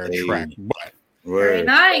the entire track. But very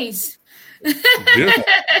nice. This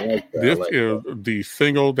is the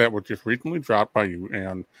single that was just recently dropped by you,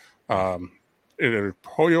 and it is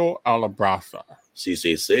Pollo a la Brasa. Sí.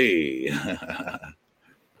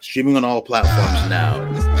 Streaming on all platforms now.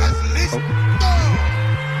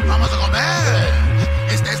 Vamos a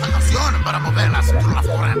comer. Esta es la canción para mover la cintura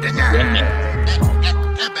forandeña.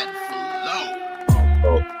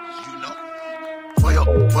 Pollo a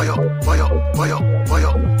la brasa, pollo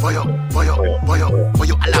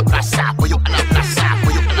a la brasa, pollo a la brasa,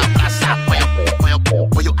 pollo a la brasa,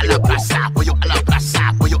 pollo a la brasa, pollo a la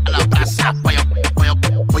brasa, pollo a la brasa, pollo a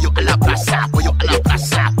la brasa, pollo a la brasa, pollo a la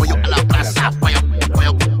brasa, pollo a la brasa, pollo a la brasa, pollo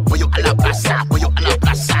a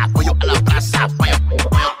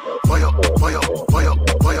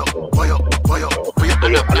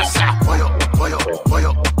la brasa,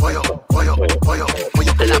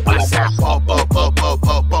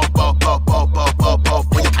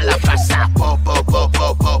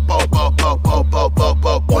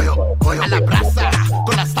 a la brasa,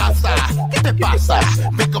 con la salsa. ¿Qué te pasa?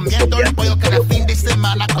 Me comiendo el pollo cada fin de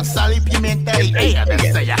semana con sal y pimienta y ella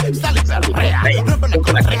desea. Sal y perrea, rompe la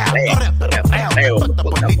correa, corre perreo, foto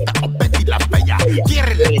bonita o Betty la bella.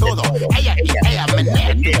 Quiere de todo, ella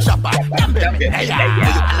menea tu chapa, dame ella.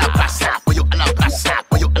 Pollo a la brasa, pollo a la brasa,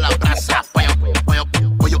 pollo a la brasa,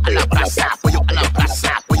 pollo a la brasa, pollo a la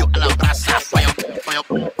brasa, pollo a la brasa, pollo a la brasa,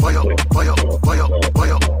 pollo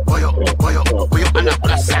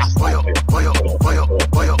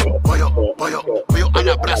a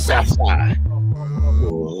la brasa.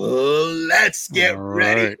 Let's get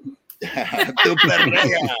ready. You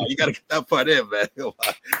gotta get that part in, man.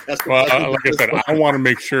 That's like I said, I want to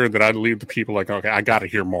make sure that I leave the people like, okay, I got to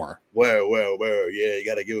hear more. Well, yeah, you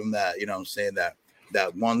gotta give them that. You know what I'm saying, that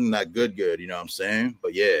one, that good. You know what I'm saying,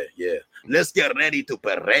 but yeah. Let's get ready to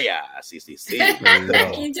perrea. Sí.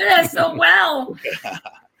 You do that so well.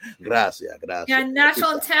 Gracias. You got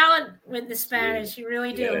natural talent with the Spanish. You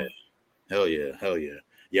really do. Yeah. Hell yeah.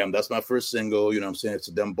 Yeah, that's my first single. You know what I'm saying? It's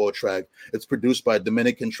a dembow track. It's produced by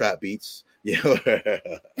Dominican Trap Beats. Yeah.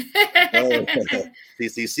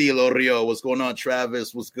 CCC Lorio. What's going on,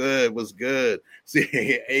 Travis? What's good? See,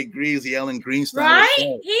 hey, Greasy, Ellen Greenstein.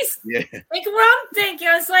 Right? He's like what I'm thinking.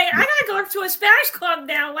 I was like, I gotta go to a Spanish club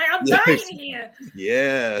now. Like, I'm dying here.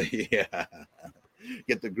 Yeah.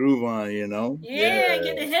 Get the groove on, you know? Yeah,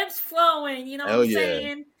 get the hips flowing, you know what I'm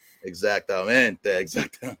saying? Exactamente.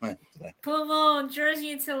 Put a little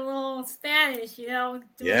Jersey into a little Spanish, you know?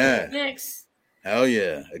 Do a mix. Hell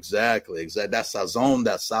yeah, exactly. That sazon,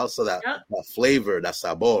 that salsa, that flavor, that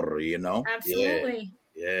sabor, you know? Absolutely.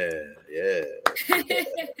 Yeah.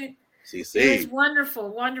 It was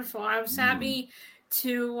wonderful. I was happy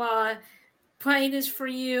to play this for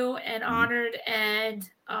you and honored, and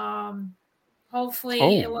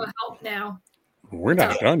hopefully it will help now. We're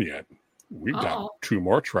not done yet. We got 2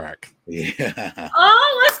 more tracks. Yeah.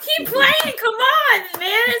 Oh, let's keep playing. Come on,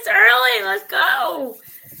 man. It's early. Let's go.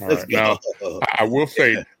 All right. Now, I will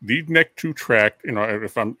say these next 2 tracks, you know,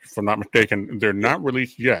 if I'm not mistaken, they're not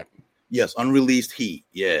released yet. Yes, unreleased heat.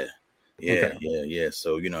 Yeah. Okay.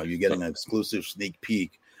 So, you know, you're getting an exclusive sneak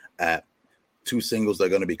peek at 2 singles that are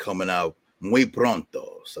going to be coming out muy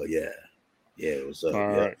pronto. So, yeah. It was all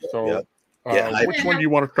right. So, which one do you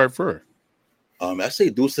want to start first? I say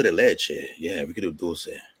dulce de leche. Yeah, we could do dulce.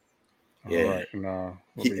 Yeah, all right. Now,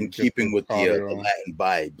 keeping with the Latin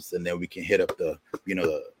vibes, and then we can hit up the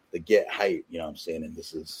get hype. You know what I'm saying? And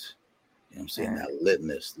this is, you know what I'm saying, that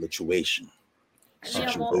litness, lituation.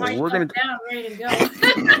 We're gonna down, ready to go.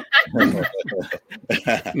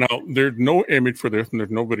 Now, there's no image for this, and there's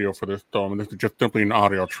no video for this, though. This is just simply an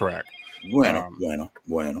audio track. Bueno.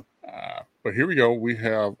 But here we go. We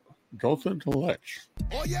have dulce de leche.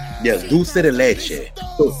 Yes, dulce de leche.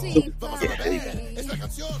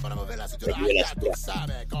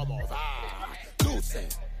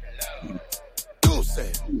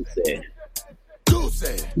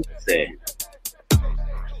 Dulce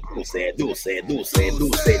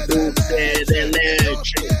de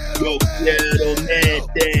leche. Yo quiero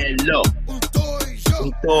meterlo.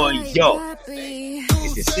 Yo.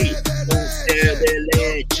 Sí, dulce de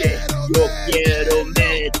leche. Yo quiero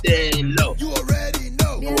meterlo. You already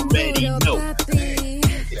know.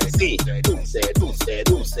 Sí, dulce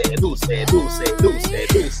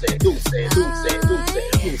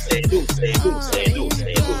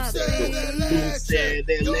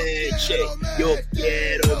de leche, yo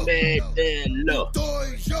quiero meterlo.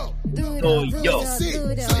 Soy yo,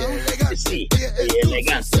 sí,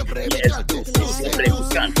 elegante, siempre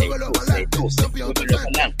buscante, dulce, muévelo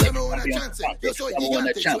adelante, campeón, dame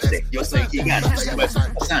una chance, yo soy gigante, pues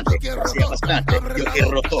bastante, hacía bastante, yo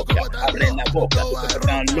quiero toca, abre la boca, tú estás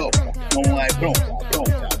tan loca, no hay bronca,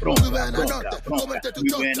 muy buena nota, ponte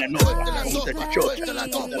la chocha,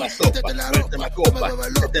 ponte la sopa, muerte la copa,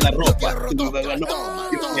 ponte la ropa, tú me bebas loca,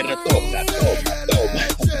 yo quiero toca, toma,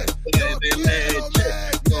 de leche,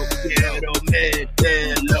 yo quiero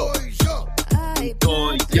meterlo,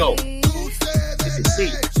 soy yo, sí,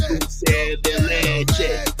 dulce de leche,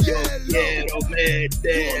 yo quiero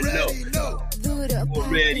meterlo,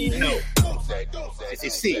 already know.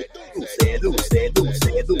 Sí, dulce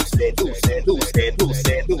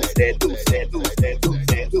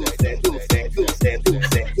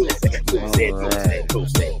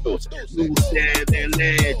de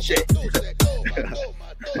leche.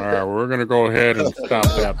 All right, we're going to go ahead and stop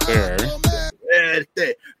that there.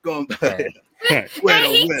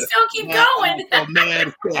 Well, he can still keep going.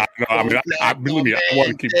 Believe me, I want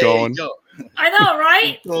to keep going. I know,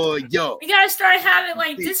 right? We gotta start having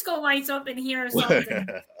like disco lights up in here or something.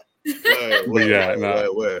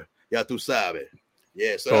 Ya tú sabes.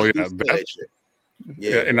 Yeah. So and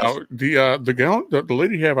now the gal, the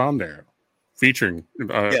lady you have on there, featuring.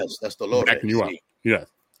 Yes, that's the Lord. Backing you up. Yes.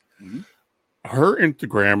 Mm-hmm. Her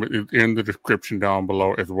Instagram is in the description down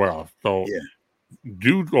below as well. So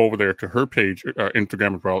do go over there to her page,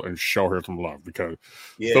 Instagram as well, and show her some love because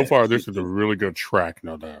so far this is a really good track.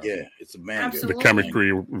 It's a banger. The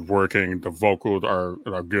chemistry is working, the vocals are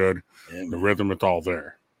good, the rhythm is all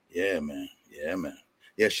there. Yeah, man.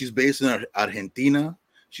 Yeah, she's based in Argentina.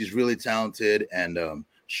 She's really talented, and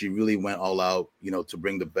she really went all out, to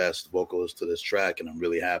bring the best vocalists to this track, and I'm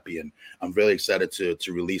really happy, and I'm really excited to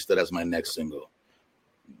release that as my next single.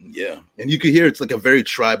 Yeah, and you can hear it's like a very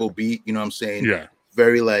tribal beat, you know what I'm saying? Yeah.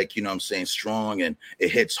 Very like, strong, and it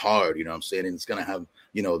hits hard, you know what I'm saying? And it's gonna have,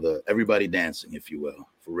 the everybody dancing, if you will,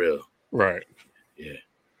 for real. Right.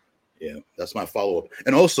 Yeah. That's my follow-up.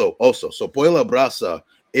 And also, so Pollo a la Brasa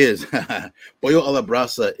is Pollo a la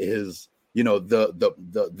Brasa is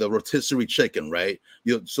the rotisserie chicken, right?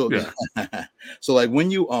 So like when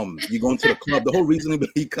you go into the club, the whole reason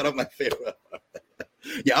he cut up my favorite.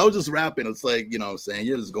 I was just rapping. It's like, what I'm saying,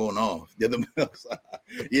 you're just going off. You're the milk song.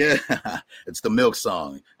 It's the milk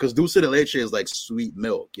song. Because dulce de leche is like sweet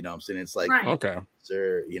milk, you know what I'm saying? It's like, okay,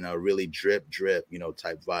 sir, really drip,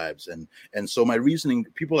 type vibes. And so my reasoning,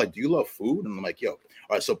 people are like, do you love food? And I'm like, yo, all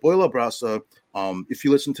right, so Pollo a la Brasa, if you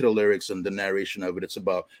listen to the lyrics and the narration of it, it's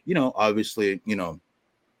about, obviously,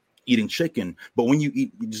 eating chicken, but when you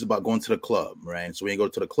eat, it's just about going to the club, right? So when you go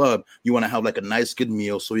to the club, you want to have like a nice, good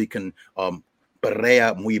meal so you can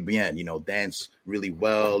perrea muy bien, dance really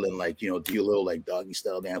well, and like, do a little like doggy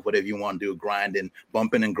style dance, whatever you want to do,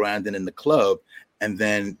 bumping and grinding in the club. And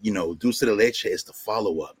then, dulce de leche is the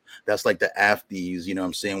follow-up. That's like the afties, you know what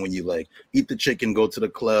I'm saying? When you like eat the chicken, go to the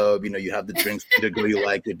club, you have the drinks to the girl you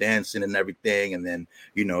like, you're dancing and everything. And then,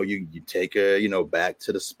 you take her, back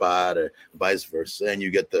to the spot or vice versa. And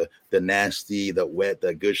you get the nasty, the wet,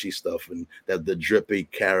 the gushy stuff, and the drippy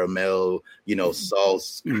caramel,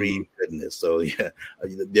 sauce, cream goodness. So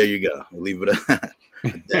there you go. I'll leave it at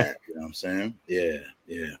that. You know what I'm saying? Yeah.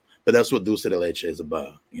 But that's what dulce de leche is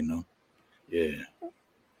about, Yeah.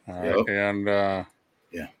 All right. And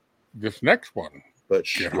this next one. But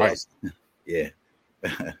yeah.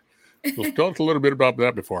 So tell us a little bit about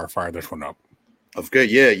that before I fire this one up. Okay,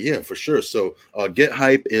 yeah, for sure. So Get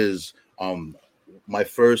Hype is my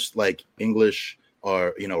first like English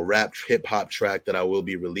or rap hip hop track that I will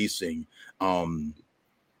be releasing. And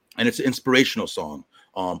it's an inspirational song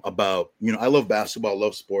about, I love basketball, I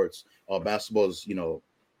love sports. Basketball is,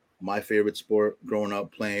 my favorite sport growing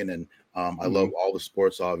up playing, and I love all the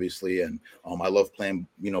sports obviously, and I love playing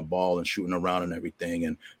ball and shooting around and everything.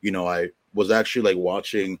 And I was actually like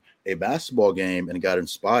watching a basketball game and got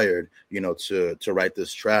inspired to write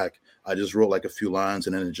this track. I just wrote like a few lines,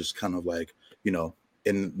 and then it just kind of like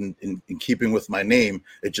in keeping with my name,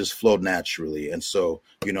 it just flowed naturally. And so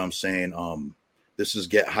I'm saying this is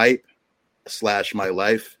Get Hype, / my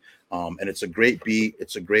life. And it's a great beat.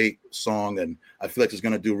 It's a great song. And I feel like it's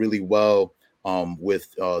going to do really well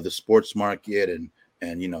with the sports market and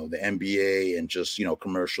the NBA and just,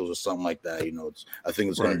 commercials or something like that. I think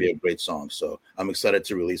it's going to be a great song. So I'm excited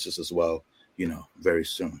to release this as well, very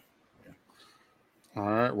soon. Yeah. All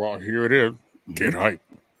right. Well, here it is. Get hype.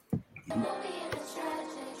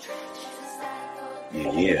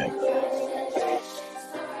 Yeah.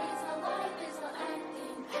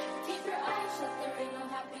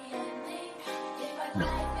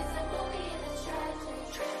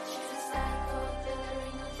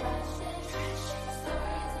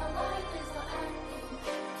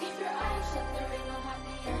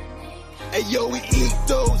 Hey yo, we eat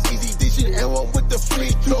those easy dishes and one with the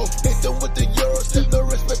free throw. Hit them with the Euros, have no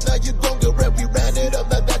respect. Now you gon' get red. We ran it up,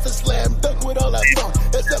 now that's a slam dunk with all that song.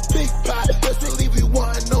 That's a big pot. That's really we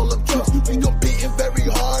want all them trust. We gon' beatin' very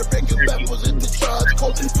hard, breaking backwards in the charge.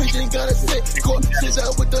 Cold vision gotta sit, court sit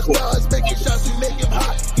out with the stars, making shots. We make him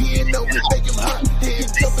hot. He ain't know we make him hot. Hitting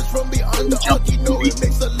jumpers from beyond the arc. You know it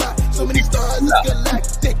makes a lot. So many stars, it's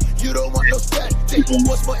galactic. You don't want no static.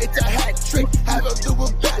 Once more, it's a hat trick. Have him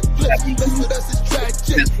doing backflips. Mess with us is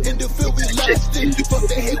tragic. In the field, we last it. Fuck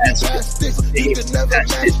the hate, we past this. You can never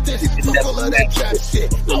match this. Fuck all of that trap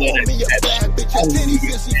shit. I want me a bad bitch. I did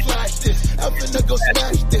even see flash this. I'm finna go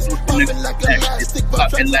smash this. Popping like elastic.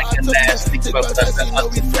 Popping like elastic. Take my best, you know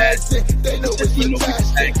we fast it. They know it's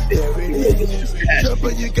fantastic. There it is.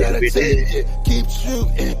 Jumper, you gotta take it. Keep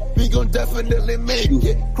shooting. We gon' definitely make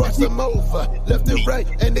it. Cross them over. Left and right,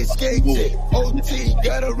 and they skate it. OT,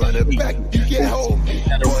 gotta run it back. You get home.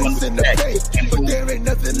 Points in the face, but there ain't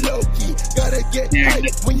nothing low-key. Gotta get hype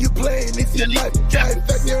when you playing, it's your life. Drive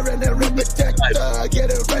factor and a rip protector. Get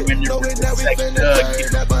it right, knowing that we finna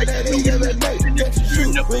turn up on that any other night. Get you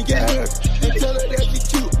shoot, we get hurt, and tell her that you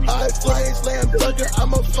cute. I fly and slam dunker,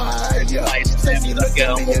 I'm a fire. Sexy look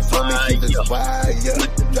at me and tell me she's inspired.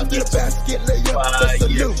 Drop to the basket, lay up, the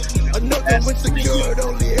salute. Another one secured,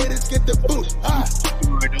 only haters get the boot.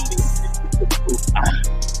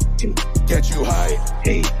 Get you high,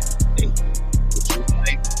 hey.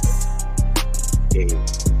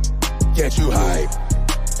 Get you high.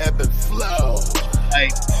 EbNFLoW.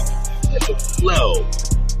 EbNFLoW.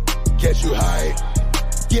 Get you high.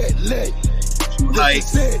 Get lit. High.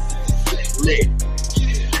 Lit.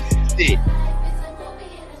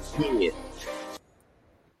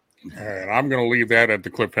 And I'm going to leave that at the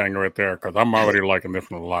cliffhanger right there because I'm already liking this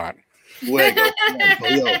one a lot. Very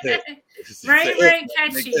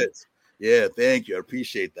catchy. Yeah, thank you. I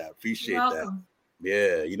appreciate that. Welcome.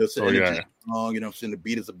 Yeah, it's an energy song. I'm saying the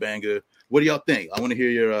beat is a banger. What do y'all think? I want to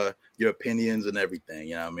hear your opinions and everything.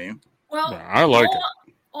 You know what I mean? Well, yeah, I like it.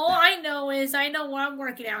 All I know is I know what I'm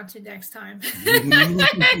working out to next time.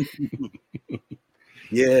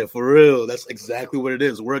 Yeah, for real. That's exactly what it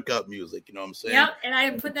is. Workout music. You know what I'm saying? Yep. And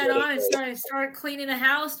I put that on and start cleaning the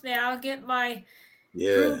house, man. I'll get my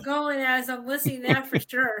groove going as I'm listening to that for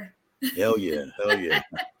sure. Hell yeah.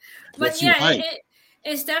 But yeah,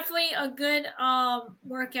 it's definitely a good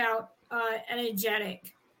workout,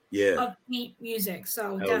 energetic, upbeat music.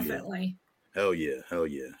 So definitely. Hell yeah.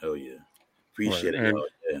 Appreciate it.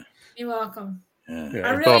 Yeah. You're welcome. Yeah. I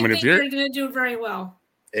really think you're going to do very well.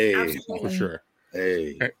 Hey, absolutely. For sure.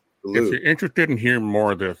 Hey, if you're interested in hearing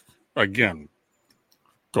more of this, again,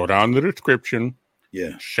 go down the description.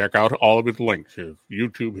 Yeah. Check out all of his links, his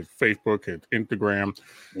YouTube, his Facebook, his Instagram,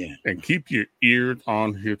 and keep your ears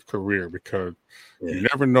on his career because you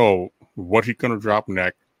never know what he's going to drop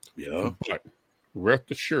next. Yeah. But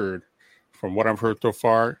rest assured, from what I've heard so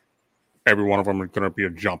far, every one of them is going to be a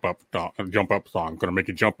jump up song. Going to make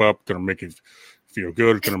you jump up, going to make you feel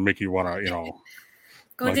good, going to make you want to,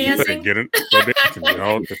 go like dancing. Go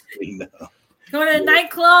dancing, Go to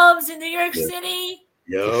nightclubs in New York City.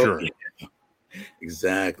 Yeah. Sure.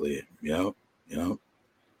 Exactly. Yep. And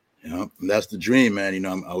that's the dream, man.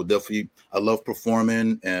 I love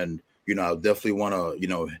performing, and I definitely want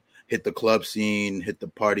to, hit the club scene, hit the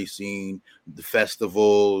party scene, the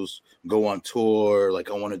festivals, go on tour. Like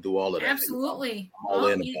I want to do all of that. Absolutely. I'm all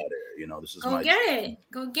in about it. This is Go get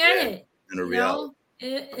it. In a reality.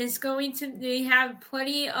 It's going to. They have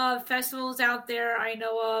plenty of festivals out there I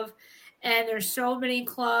know of, and there's so many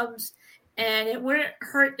clubs, and it wouldn't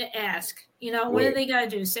hurt to ask. What do they got to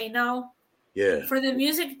do? Say no? Yeah. For the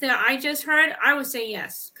music that I just heard, I would say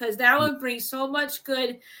yes, because that would bring so much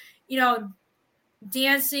good,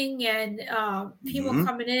 dancing and people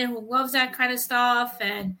coming in who loves that kind of stuff.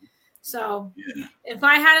 And so if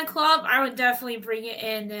I had a club, I would definitely bring it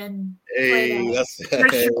in and play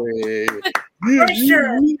that. For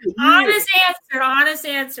sure. Honest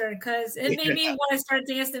answer, because it made me want to start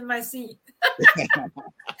dancing in my seat.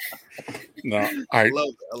 No, I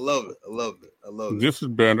love it. This has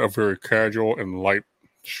been a very casual and light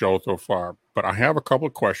show so far, but I have a couple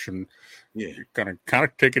of questions. Yeah, Gonna kind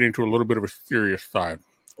of take it into a little bit of a serious side.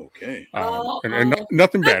 Okay. And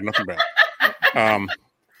nothing bad.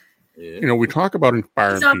 You know, we talk about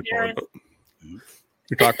inspiring people.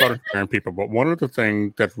 We talk about inspiring people, but one of the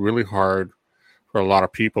things that's really hard for a lot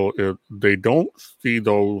of people is they don't see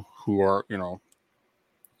those who are, you know,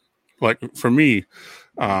 like for me,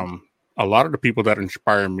 a lot of the people that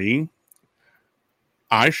inspire me,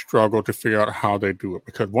 I struggle to figure out how they do it,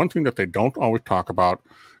 because one thing that they don't always talk about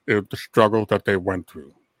is the struggle that they went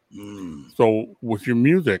through. So with your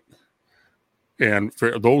music, and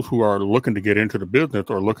for those who are looking to get into the business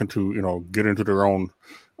or looking to, you know, get into their own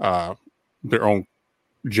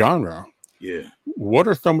genre, what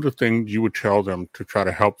are some of the things you would tell them to try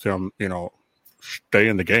to help them, you know, stay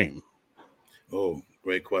in the game? Oh,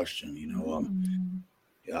 great question. You know,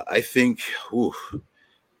 I think,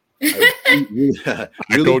 I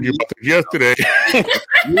told you about this yesterday.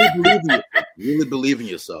 really believe in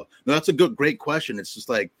yourself. No, that's a great question. It's just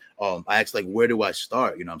like, I asked, like, where do I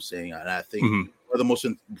start? You know what I'm saying? And I think one of the most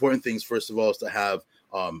important things, first of all, is to have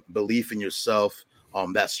belief in yourself,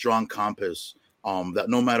 that strong compass, that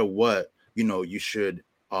no matter what, you know, you should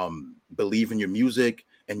believe in your music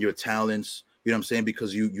and your talents. You know what I'm saying?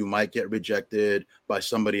 Because you might get rejected by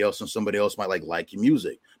somebody else, and somebody else might like your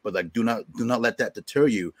music. But like, do not let that deter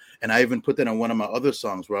you. And I even put that on one of my other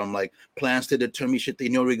songs where I'm like, plans to deter me, shit they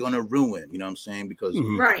know we're gonna ruin. You know what I'm saying? Because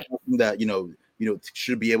that you know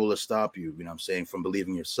should be able to stop you. You know what I'm saying? From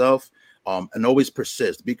believing yourself, and always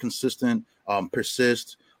persist. Be consistent.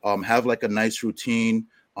 Persist. Have like a nice routine.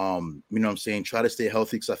 You know what I'm saying? Try to stay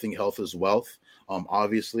healthy, because I think health is wealth.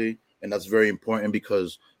 Obviously. And that's very important,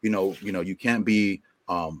 because, you know, you can't be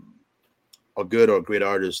a good or a great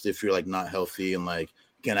artist if you're like not healthy and like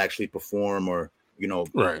can't actually perform or, you know,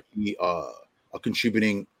 be a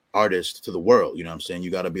contributing artist to the world. You know what I'm saying? You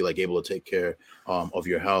got to be like able to take care of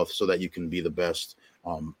your health so that you can be the best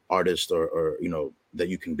artist or, you know, that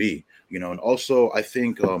you can be, you know. And also I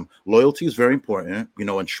think loyalty is very important, you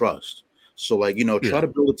know, and trust. So like, you know, try to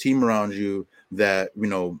build a team around you that, you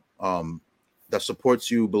know, that supports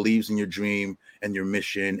you, believes in your dream and your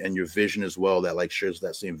mission and your vision as well, that like shares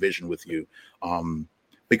that same vision with you.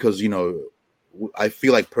 Because, you know, I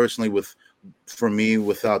feel like personally for me,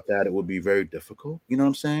 without that, it would be very difficult. You know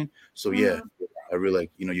what I'm saying? So yeah, I really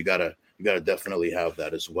like, you know, you gotta definitely have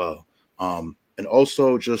that as well. And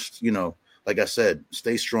also just, you know, like I said,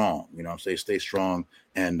 stay strong, you know what I'm saying? Stay strong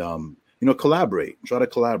and, you know, try to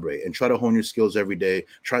collaborate and try to hone your skills every day.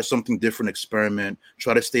 Try something different, experiment,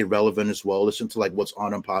 try to stay relevant as well. Listen to like what's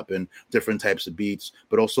on and popping, different types of beats,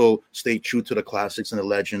 but also stay true to the classics and the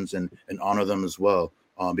legends and honor them as well,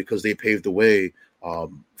 because they paved the way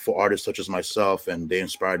for artists such as myself, and they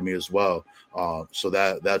inspired me as well. So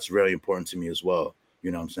that's very important to me as well.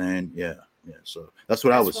 You know what I'm saying? Yeah. So that's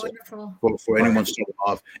what I would say for anyone starting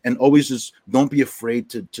off. And always just don't be afraid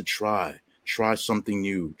to try something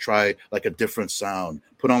new, try like a different sound,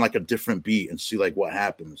 put on like a different beat and see like what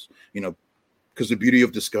happens, you know, because the beauty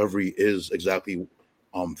of discovery is exactly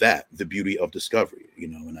that, the beauty of discovery, you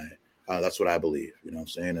know. And that's what I believe, you know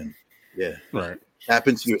what I'm saying? And tap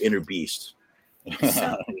into your inner beast.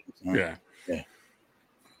 Yeah.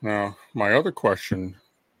 Now my other question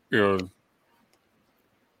is,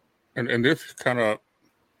 and this kind of,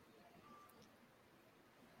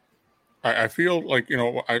 I feel like, you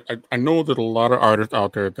know, I know that a lot of artists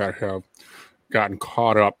out there that have gotten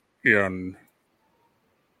caught up in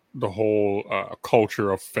the whole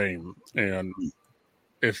culture of fame, and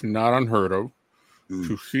it's not unheard of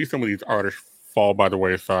to see some of these artists fall by the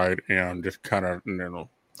wayside and just kind of, you know,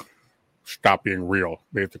 stop being real,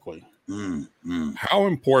 basically. How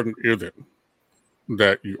important is it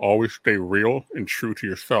that you always stay real and true to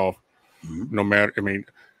yourself, no matter, I mean,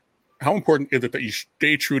 how important is it that you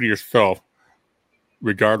stay true to yourself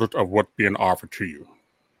regardless of what's being offered to you?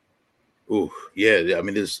 Oh, yeah. I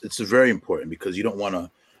mean, it's very important, because you don't want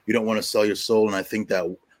to sell your soul. And I think that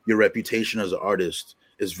your reputation as an artist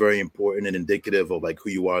is very important and indicative of like who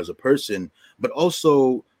you are as a person. But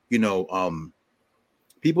also, you know,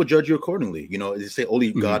 people judge you accordingly. You know, they say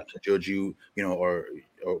only God can judge you, you know, or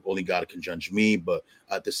only God can judge me. But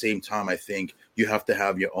at the same time, I think you have to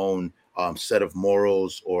have your own set of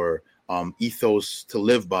morals or ethos to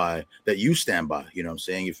live by, that you stand by. You know what I'm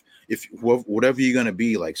saying? If whatever you're gonna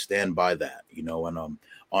be, like, stand by that, you know. And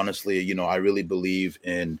honestly, you know, I really believe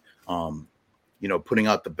in you know, putting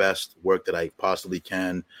out the best work that I possibly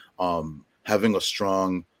can, having a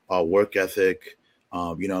strong work ethic,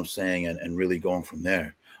 you know what I'm saying, and really going from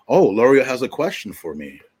there. Oh, L'Oreal has a question for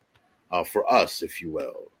me, for us, if you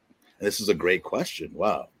will. And this is a great question.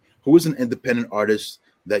 Wow. Who is an independent artist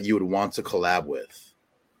that you would want to collab with?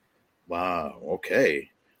 Wow. Okay.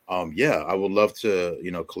 Yeah, I would love to,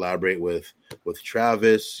 collaborate with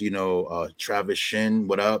Travis, Travis Shin.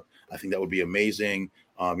 What up? I think that would be amazing.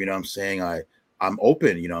 You know what I'm saying? I'm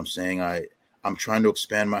open, you know what I'm saying? I'm trying to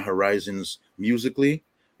expand my horizons musically.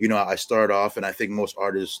 I start off, and I think most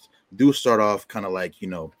artists do start off kind of like,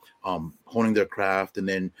 honing their craft, and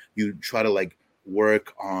then you try to like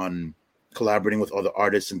work on collaborating with other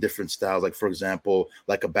artists in different styles, like for example,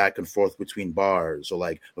 like a back and forth between bars, or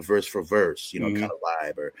like a verse for verse, kind of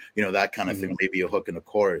vibe, or that kind of thing, maybe a hook and a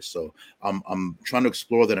chorus. So I'm trying to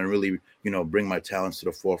explore that and really bring my talents to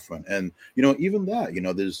the forefront. And even that,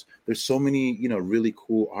 there's so many really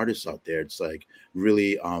cool artists out there. It's like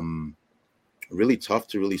really really tough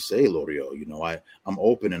to really say, L'Oreal. I'm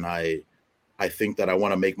open, and I think that I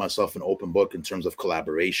want to make myself an open book in terms of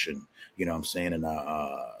collaboration, you know what I'm saying? And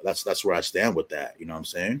that's where I stand with that, you know what I'm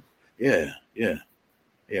saying? Yeah,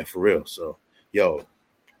 for real. So, yo,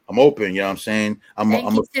 I'm open, you know what I'm saying? I'm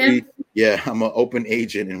an open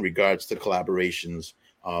agent in regards to collaborations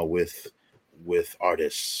with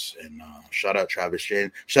artists. And shout out Travis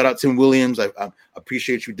Shane. Shout out Tim Williams. I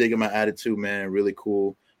appreciate you digging my attitude, man. Really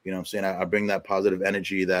cool. You know what I'm saying? I bring that positive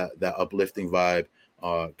energy, that uplifting vibe,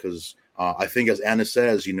 because I think, as Anna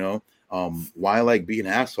says, why like be an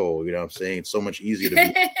asshole? You know what I'm saying? It's so much easier to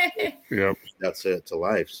be. Yep. That's it to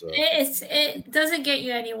life. So it doesn't get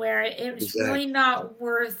you anywhere. It's really not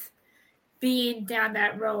worth being down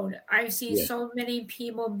that road. I've seen so many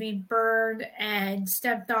people be burned and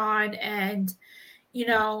stepped on, and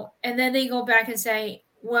and then they go back and say,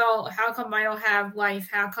 well, how come I don't have life?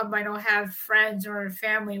 How come I don't have friends or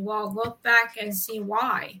family? Well, look back and see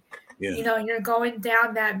why. Yeah. You're going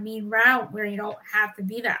down that mean route where you don't have to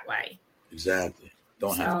be that way. Exactly.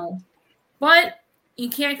 Don't have to. But you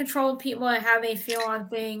can't control people and how they feel on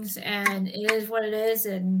things, and it is what it is,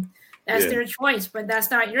 and that's their choice. But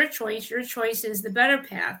that's not your choice. Your choice is the better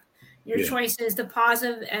path. Your choice is the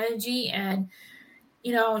positive energy, and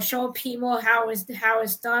show people how it's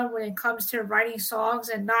done when it comes to writing songs,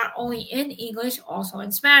 and not only in English, also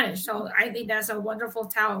in Spanish. So I think that's a wonderful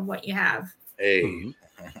talent what you have. Hey.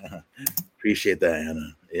 Appreciate that,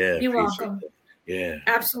 Anna. Yeah, you're welcome. That. Yeah,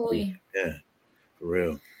 absolutely. Yeah, for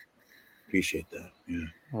real. Appreciate that. Yeah.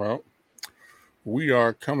 Well, we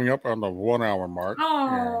are coming up on the 1 hour mark.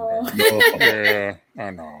 Oh, yeah,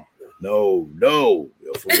 I know. No,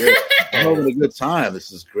 for real. I'm having a good time.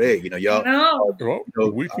 This is great. Y'all. No.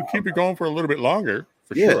 Well, we could keep it going for a little bit longer,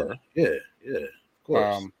 for sure. Yeah. Of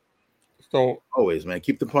course. So always, man,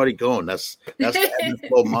 keep the party going. That's the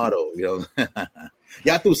EbNFLoW motto,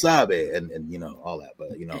 Ya tu sabe, and all that,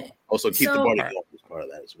 but also keep the party going is part of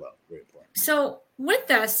that as well. Very important. So with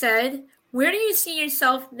that said, where do you see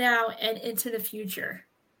yourself now and into the future?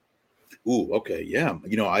 Ooh, okay, yeah.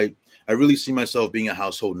 I really see myself being a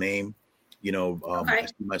household name. I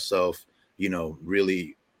see myself,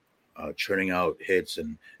 really churning out hits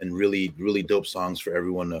and really, really dope songs for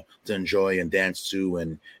everyone to enjoy and dance to,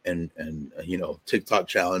 and TikTok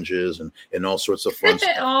challenges and all sorts of fun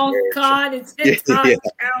stuff. Oh God, it's TikTok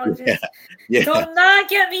challenges. Yeah. Do not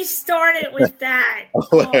get me started with that.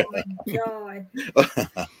 Oh my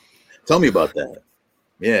God. Tell me about that.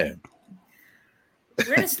 Yeah.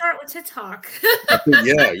 We're gonna start with TikTok.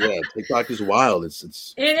 yeah. TikTok is wild. It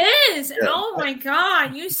is. Yeah. Oh my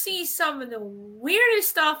God. You see some of the weirdest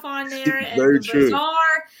stuff on there, and very the true.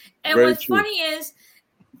 bizarre. And very what's true. funny is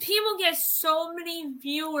people get so many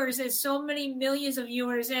viewers and so many millions of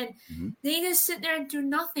viewers, and they just sit there and do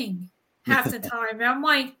nothing half the time. And I'm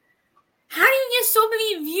like, how do you get so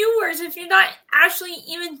many viewers if you're not actually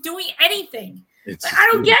even doing anything? I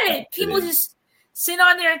don't get it. People just sit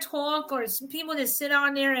on there and talk, or some people just sit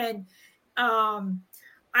on there and I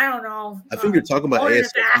don't know. I think you're talking about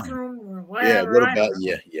ASMR. The bathroom or whatever.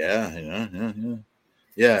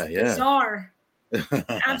 Yeah. Bizarre.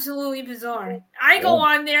 Absolutely bizarre. I go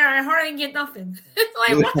on there, I hardly get nothing.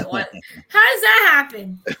 Like what? How does that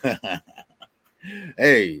happen?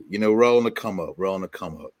 Hey, we're all on the come up.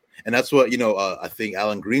 And that's what, I think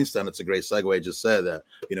Alan Greenstein, it's a great segue, just said that,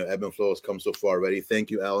 EbNFLoW has come so far already.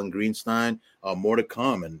 Thank you, Alan Greenstein. More to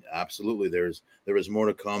come. And absolutely, there is more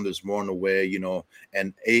to come. There's more on the way,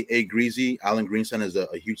 and A Greasy, Alan Greenstein is a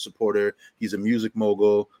huge supporter. He's a music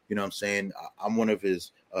mogul. You know what I'm saying? I'm one of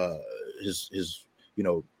his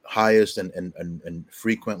highest and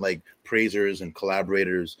frequent like praisers and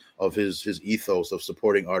collaborators of his ethos of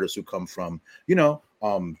supporting artists who come from,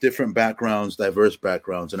 different backgrounds, diverse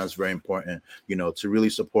backgrounds, and that's very important, to really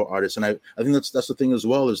support artists. And I think that's the thing as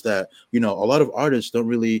well, is that, a lot of artists don't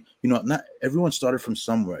really, not everyone started from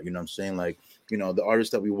somewhere, what I'm saying? Like, the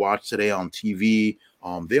artists that we watch today on TV,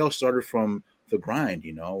 they all started from the grind,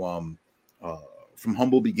 from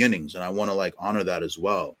humble beginnings. And I want to like honor that as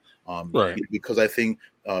well. Right. Because I think,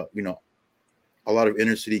 a lot of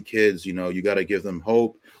inner city kids, you got to give them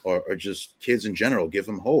hope, or just kids in general, give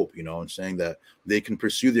them hope, and saying that they can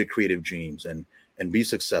pursue their creative dreams and be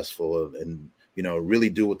successful and, really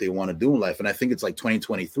do what they want to do in life. And I think it's like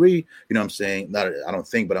 2023, I'm saying, not, I don't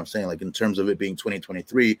think, but I'm saying like in terms of it being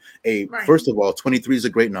 2023, Right. First of all, 23 is a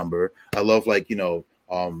great number. I love like,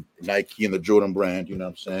 Nike and the Jordan brand, what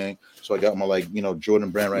I'm saying? So I got my like, Jordan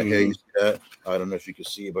brand right here. You see that? I don't know if you can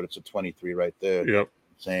see it, but it's a 23 right there. Yep.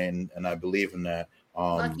 Saying, and I believe in that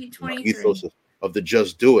Lucky 23. ethos of the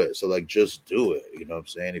just do it. So like just do it. What I'm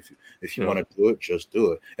saying? If you want to do it, just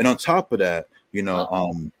do it. And on top of that, I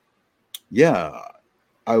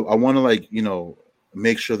want to like,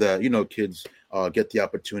 make sure that, kids get the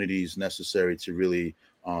opportunities necessary to really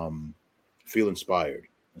feel inspired.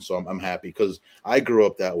 And so I'm happy because I grew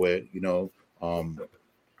up that way, in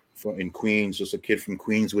Queens, just a kid from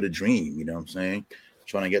Queens with a dream, what I'm saying?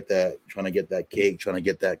 Trying to get that cake, trying to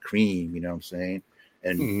get that cream, what I'm saying?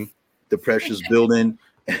 And the pressure's building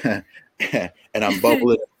and I'm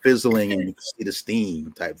bubbling, fizzling, and you can see the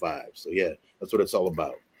steam type vibe. So yeah, that's what it's all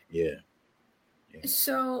about. Yeah.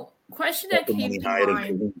 So question that came to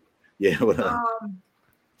mind. Yeah.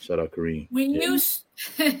 Shout out Kareem.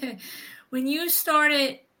 When you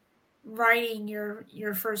started writing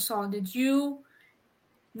your first song, did you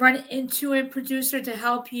run into a producer to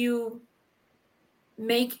help you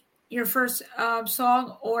make your first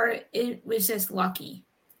song, or it was just lucky?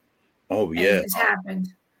 Oh yeah, it just happened.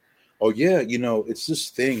 Oh yeah, it's this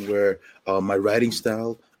thing where my writing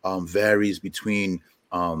style varies between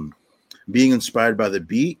being inspired by the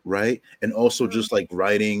beat, right, and also just like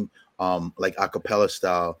writing like a cappella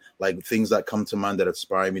style, like things that come to mind that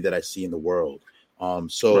inspire me that I see in the world.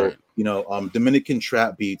 Dominican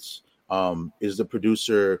Trap Beats is the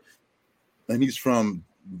producer, and he's from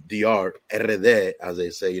DR, RD, as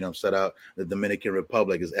they say, shout out the Dominican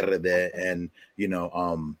Republic is RD. And,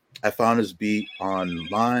 I found his beat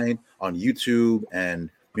online on YouTube,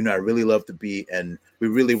 and, I really loved the beat, and we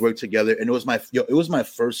really worked together. And it was my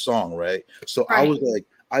first song. Right. So right. I was like,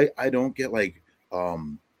 I don't get like,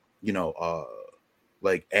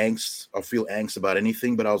 like angst or feel angst about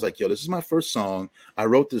anything, but I was like, this is my first song. I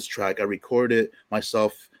wrote this track. I recorded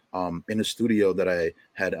myself in a studio that I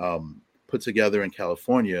had put together in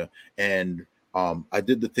California, and I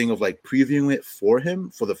did the thing of like previewing it for him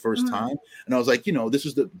for the first time, and I was like, this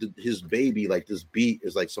is his baby, like this beat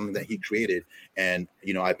is like something that he created, and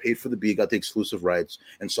I paid for the beat, got the exclusive rights,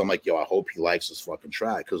 and so I'm like, I hope he likes this fucking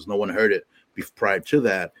track because no one heard it prior to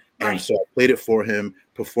that. And so I played it for him,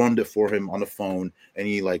 performed it for him on the phone, and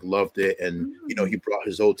he like loved it. And he brought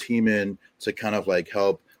his whole team in to kind of like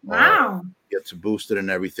help get to boost it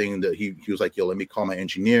and everything. That he was like, let me call my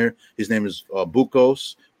engineer. His name is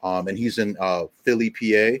Bukos, and he's in Philly,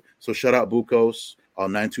 PA. So shout out Bukos,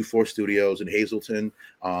 924 Studios in Hazleton.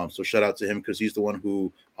 So shout out to him because he's the one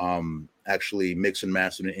who actually mixed and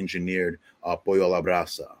mastered and engineered Pollo a la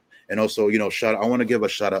Brasa. And also, I want to give a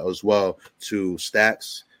shout out as well to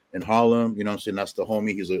Stacks in Harlem, I'm saying? That's the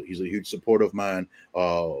homie. He's a huge supporter of mine.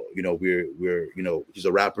 He's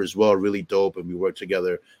a rapper as well, really dope, and we work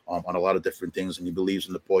together on a lot of different things. And he believes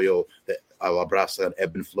in the Pollo, the a la Brasa, and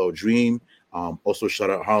EbNFLoW dream. Also, shout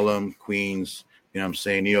out Harlem, Queens,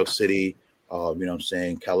 New York City,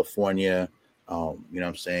 California,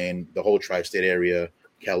 the whole tri-state area,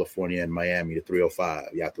 California and Miami, the 305,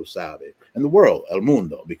 ya tu sabe, and the world, el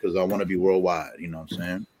mundo, because I want to be worldwide.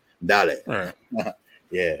 Dale. Right.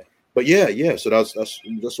 Yeah, but yeah. So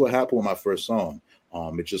that's what happened with my first song.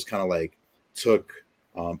 It just kind of like took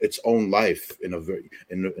its own life in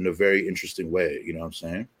a very interesting way. You know what I'm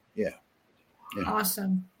saying? Yeah.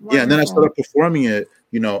 Awesome. Wonderful. Yeah, and then I started performing it,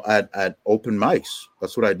 at open mics.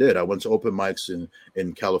 That's what I did. I went to open mics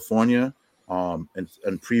in California, and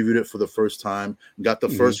previewed it for the first time. Got the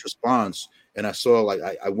first response. And I saw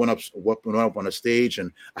I went up on a stage,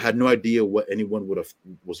 and I had no idea what anyone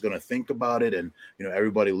was going to think about it. And,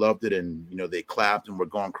 everybody loved it, and, they clapped and were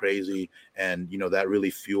going crazy. And, that really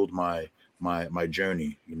fueled my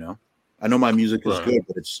journey. I know my music is good,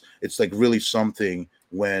 but it's like really something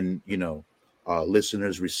when,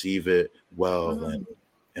 listeners receive it well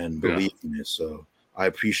and believe in it. So I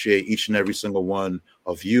appreciate each and every single one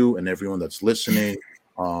of you and everyone that's listening.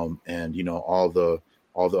 And,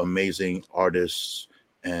 all the amazing artists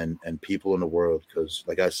and people in the world. Because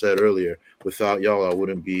like I said earlier, without y'all, I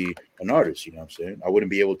wouldn't be an artist. You know what I'm saying? I wouldn't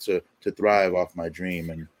be able to thrive off my dream,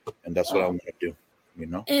 and that's what I want to do. You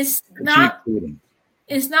know, it's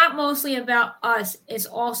not mostly about us. It's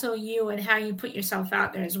also you and how you put yourself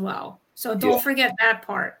out there as well. So don't forget that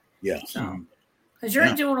part. Yeah. So, because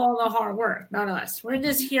you're doing all the hard work, not us. We're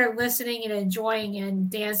just here listening and enjoying and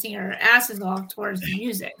dancing our asses off towards the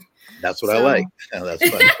music. That's what I like. That's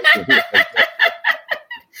fun.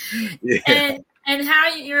 And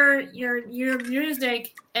how your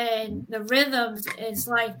music and the rhythms, it's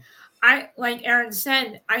like Aaron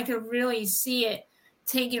said, I could really see it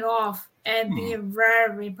taking off and being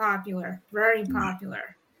very popular, very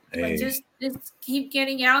popular. Hey. But just keep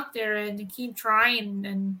getting out there and keep trying,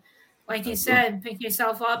 and like you said, pick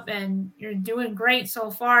yourself up, and you're doing great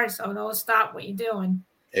so far. So don't stop what you're doing.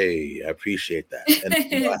 Hey, I appreciate that.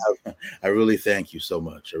 And I really thank you so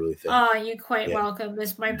much. I really thank you. Oh, you're quite welcome.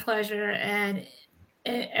 It's my pleasure, and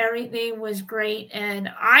everything was great.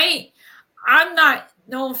 And I'm not,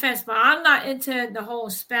 no offense, but I'm not into the whole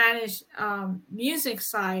Spanish music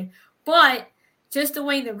side. But just the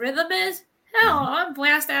way the rhythm is, hell, I'm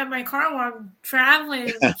blasting out of my car while I'm traveling.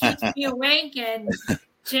 It keeps me awake and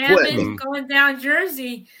jamming, going down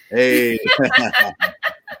Jersey. Hey,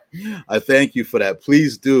 I thank you for that.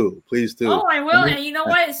 Please do. Please do. Oh, I will. And you know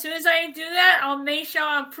what? As soon as I do that, I'll make sure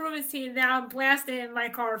I'll prove it to you that I'm blasting in my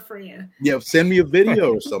car for you. Yeah, send me a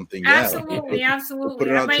video or something. Absolutely,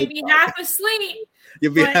 absolutely. I might be half asleep.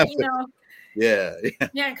 You'll be half. Yeah,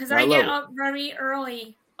 because I get up very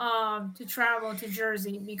early to travel to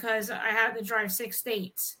Jersey because I have to drive 6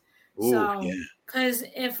 states. Ooh, so, because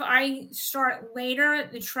if I start later,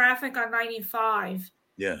 the traffic on 95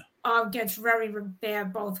 gets very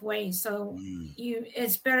bad both ways. So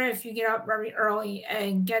it's better if you get up very early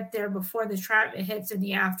and get there before the traffic hits in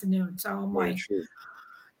the afternoon. So I'm like,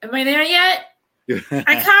 am I there yet?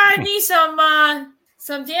 I kind of need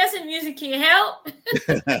some dancing music. Can you help?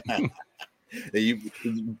 You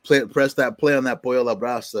press that play on that Pollo La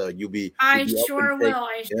Brasa. You'll be. I sure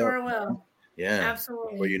will. Yeah,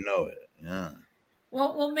 absolutely. Well, you know it. Yeah.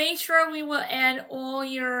 Well, we'll make sure we will add all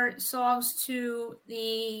your songs to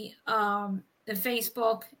the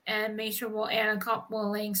Facebook, and make sure we'll add a couple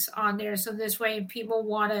of links on there. So this way, if people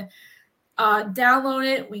want to download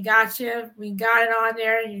it, we got you. We got it on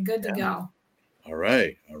there, and you're good to go. All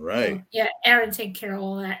right. So, Aaron, take care of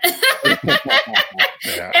all that.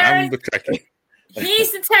 I'm the techie.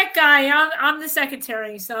 He's the tech guy. I'm the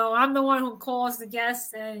secretary, so I'm the one who calls the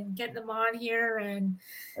guests and get them on here, and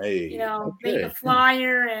make a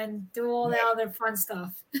flyer and do all the other fun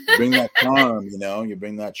stuff. Bring that charm, you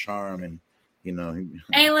bring that charm, and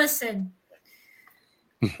Hey, listen,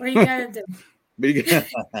 what are you gonna do?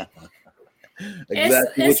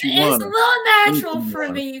 It's a little natural for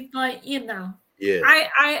me, but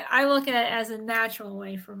I look at it as a natural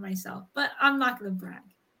way for myself, but I'm not gonna brag.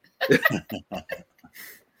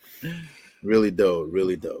 Really dope.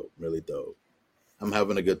 I'm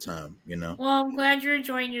having a good time, Well, I'm glad you're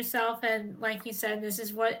enjoying yourself, and like you said, this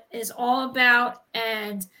is what it's all about.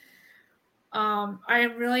 And I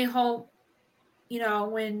really hope,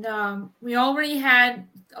 when we already had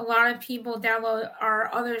a lot of people download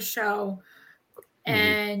our other show,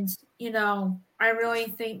 and I really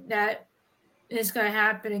think that it's going to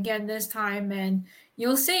happen again this time, and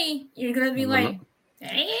you'll see. You're going to be like,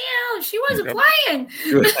 damn, she wasn't playing.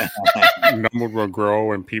 Numbers will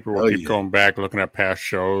grow, and people will keep going back, looking at past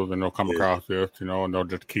shows, and they'll come across this, and they'll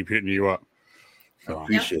just keep hitting you up. So, I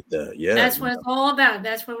appreciate that. Yeah, that's what it's all about.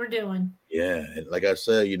 That's what we're doing. Yeah, and like I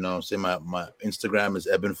said, I'm saying my Instagram is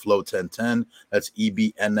EbNFLoW 1010. That's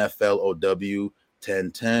EbNFLoW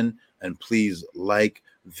 1010, and please like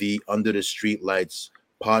the Under the Streetlights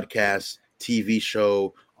podcast TV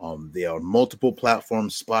show. They are on multiple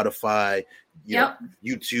platforms: Spotify,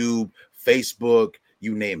 YouTube, Facebook,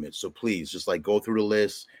 you name it. So please just go through the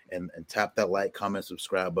list and tap that like, comment,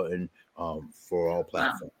 subscribe button for all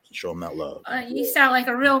platforms. Wow. Show them that love. You sound like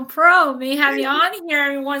a real pro. May have you on here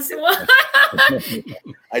every once in a while.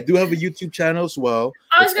 I do have a YouTube channel as well.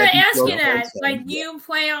 I was going to ask you that. Do you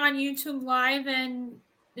play on YouTube Live and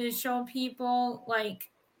show people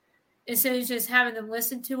instead of just having them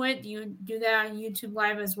listen to it? Do you do that on YouTube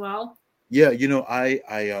Live as well? Yeah, I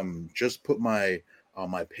just put my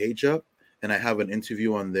page up, and I have an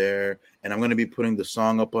interview on there, and I'm going to be putting the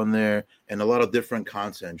song up on there and a lot of different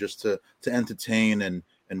content just to entertain and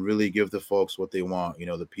really give the folks what they want,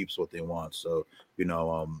 the peeps what they want. So,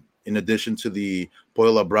 in addition to the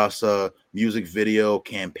Pollo La Brasa music video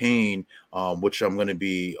campaign, which I'm going to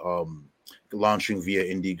be launching via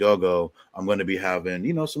Indiegogo, I'm going to be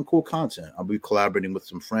having, some cool content. I'll be collaborating with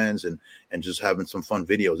some friends and just having some fun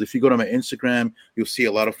videos. If you go to my Instagram, you'll see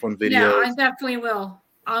a lot of fun videos. Yeah, I definitely will.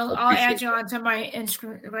 I'll add you onto my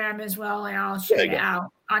Instagram as well, and I'll show you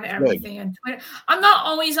out on everything on Twitter. I'm not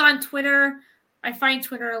always on Twitter. I find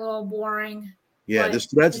Twitter a little boring. Yeah, there's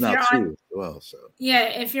Threads now too as well. So yeah,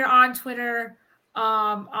 if you're on Twitter,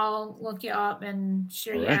 I'll look you up and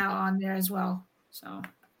share you out on there as well. So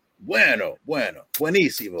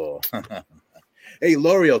buenísimo. Hey,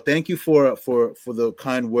 L'Oreal, thank you for the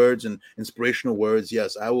kind words and inspirational words.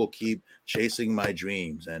 Yes, I will keep chasing my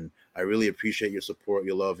dreams, and I really appreciate your support,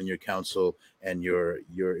 your love, and your counsel, and your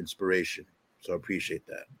inspiration. So I appreciate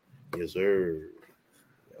that. Yes, sir.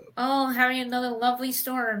 Oh, having another lovely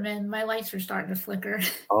storm, and my lights are starting to flicker.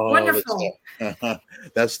 Oh, wonderful.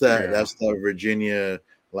 That's the Virginia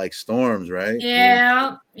storms, right?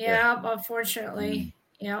 Yeah. Unfortunately.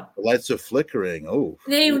 Yeah. The lights are flickering. Oh.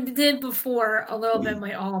 They did before a little bit.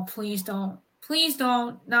 Like, oh, please don't.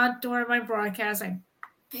 Not during my broadcast. I'm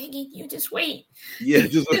begging you, just wait. Yeah,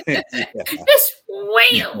 just wait. Yeah. Just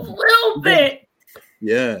wait a little bit.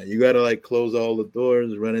 Yeah, you gotta close all the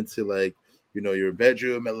doors, run into your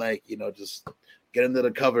bedroom, and just get into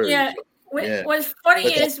the covers. Yeah. What's funny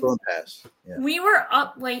is we were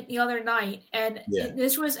up late the other night, and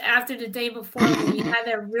this was after the day before we had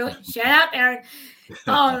a really shut up, Aaron.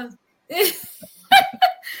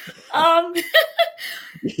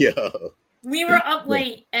 We were up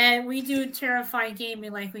late, and we do Terrifying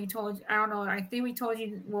Gaming, like we told you. I don't know. I think we told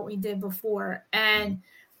you what we did before, and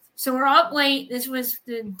so we're up late. This was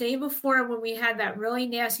the day before when we had that really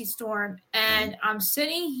nasty storm, and I'm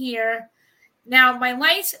sitting here. Now, my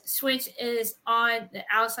light switch is on the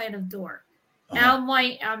outside of the door. Now,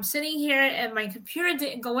 I'm sitting here, and my computer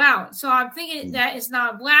didn't go out. So I'm thinking that it's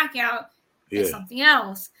not a blackout. It's something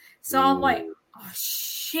else. So I'm like, oh,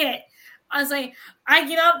 shit. I was like, I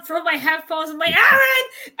get up, throw my headphones. I'm like, Aaron,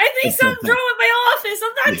 I think something's wrong with my office.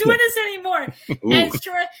 I'm not doing this anymore.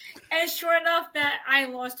 And sure enough, that I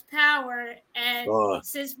lost power. And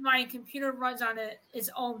since my computer runs on its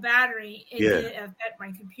own battery, it did affect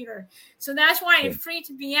my computer. So that's why it freaked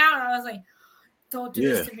me out. I was like, don't do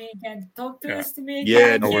this to me again. Don't do this to me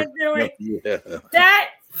again. I can't do it. Yeah.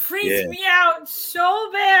 That freaked me out so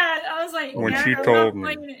bad. I was like, when she told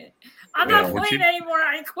me. I'm not playing anymore.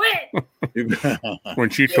 I quit. When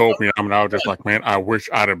she told me, I was just like, man, I wish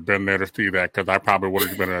I'd have been there to see that, because I probably would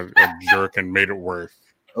have been a jerk and made it worse.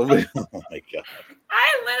 Oh my God.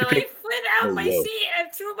 I literally flipped out my seat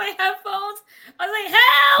and threw my headphones. I was like,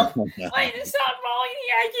 help! Wait, there's something wrong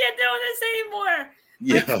here. I can't do this anymore.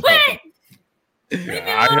 I quit. Leave me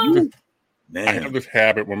alone. I have this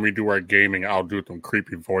habit when we do our gaming, I'll do some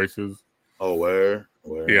creepy voices. Oh, where?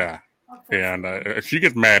 Yeah. And she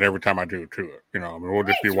gets mad every time I do it to her. We'll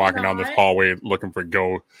just be walking down this hallway looking for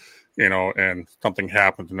ghosts, and something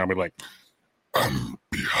happens, and I'll be like, I'm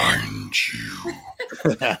behind you.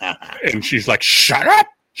 And she's like, shut up.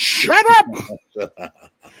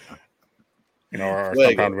 Or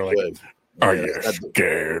sometimes we're like, are you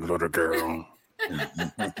scared, little girl?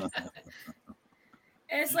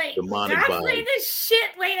 It's like, I'm playing this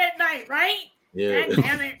shit late at night, right? Yeah. God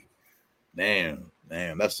damn it.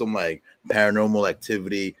 Damn, that's some Paranormal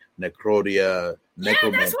Activity, Necrodia. Yeah,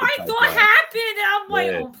 that's what I thought happened. I'm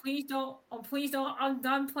like, please don't. I'm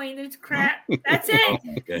done playing this crap. That's it.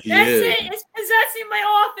 That's it. It's possessing my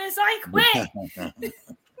office. I quit.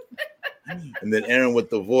 And then Aaron with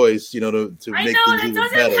the voice, to make things even better. That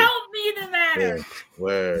doesn't help me the matter. Yeah.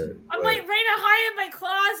 Where? I'm right to hide in my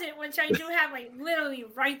closet, which I do have literally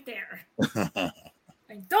right there.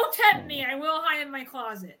 Don't tempt me. I will hide in my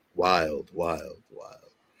closet. Wild.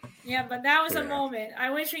 Yeah, but that was a moment.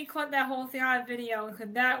 I wish we caught that whole thing on video,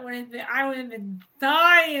 because I would have been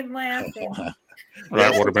dying laughing.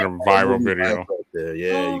 That would have been a viral video.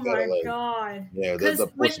 Yeah. Oh my God. Yeah, that's a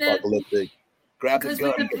post-apocalyptic. Because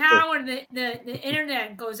with the power, the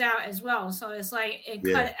internet goes out as well. So it's like it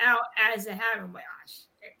cut out as it happened. I'm like,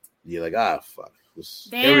 shit. You're fuck.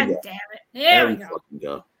 Damn it. There we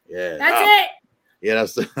go. Yeah. That's it. Yeah,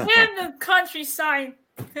 that's the the countryside.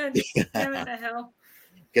 Damn it the hell.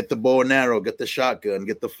 Get the bow and arrow, get the shotgun,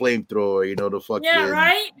 get the flamethrower, the fucking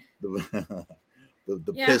right?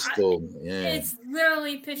 The pistol. It's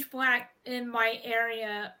literally pitch black in my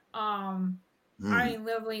area. I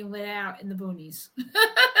literally lit out in the boonies.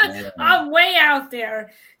 I'm way out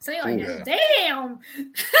there. So you're like, damn.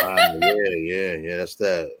 Yeah. That's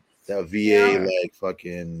that VA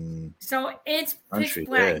fucking. So it's pitch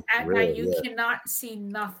black at night. You cannot see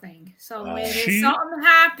nothing. So when something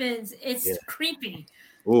happens, it's creepy.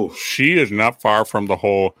 Oh, she is not far from the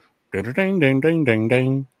whole Ding, ding, ding, ding,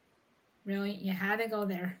 ding. Really? You had to go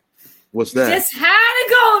there. What's that? Just had to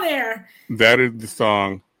go there. That is the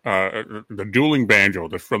song, the dueling banjo.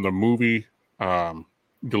 That's from the movie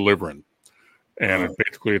Deliverance. And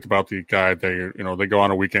basically it's about the guy, they go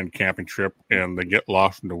on a weekend camping trip and they get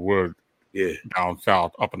lost in the woods down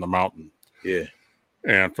south up in the mountain. Yeah.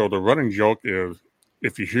 And so the running joke is,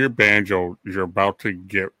 if you hear banjo, you're about to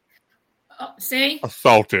get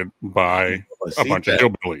assaulted by a bunch of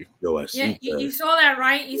hillbillies. Yo, I see you saw that,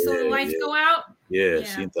 right? You saw the lights go out? Yeah,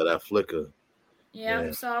 seen that flicker. Yeah,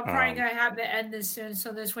 so I'm probably going to have to end this soon,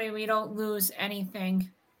 so this way we don't lose anything.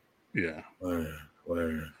 Yeah. Word.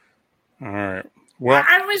 All right. Well,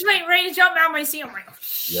 I was ready to jump out of my seat. I'm like, oh,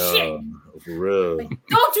 shit. Yo, for real. Like,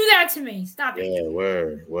 don't do that to me. Stop it. Yeah,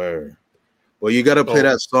 word. Well, you got to play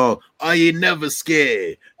that song. Are you never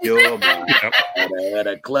scared? You're at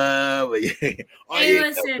a club. Hey,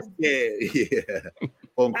 listen. Yeah.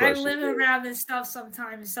 I live around this stuff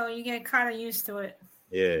sometimes, so you get kind of used to it.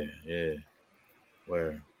 Yeah.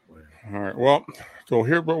 Where? All right. Well, so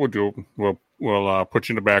here's what we'll do. We'll put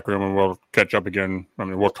you in the back room and we'll catch up again. I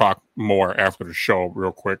mean, we'll talk more after the show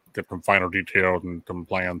real quick, get some final details and some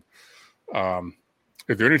plans.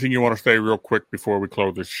 Is there anything you want to say real quick before we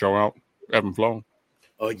close this show out, EbNFLoW?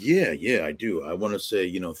 Yeah, I do. I want to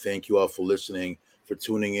say, thank you all for listening, for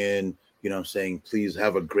tuning in. Please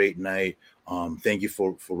have a great night. Thank you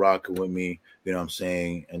for rocking with me,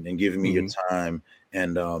 and giving me your time.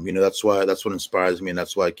 And, that's what inspires me. And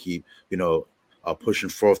that's why I keep, pushing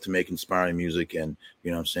forth to make inspiring music. And,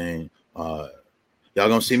 y'all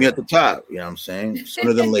gonna see me at the top,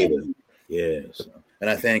 sooner than later. Yeah. So, and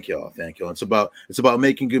I thank y'all. It's about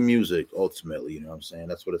making good music ultimately.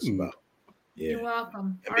 That's what it's about. Yeah. You're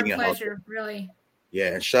welcome. Our pleasure, really.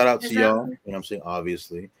 Yeah. And shout out to y'all,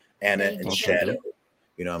 obviously. And Shannon,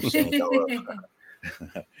 y'all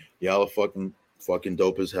are fucking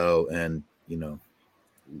dope as hell. And,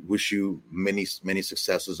 wish you many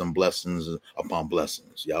successes and blessings upon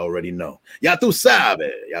blessings. Y'all already know. Ya tú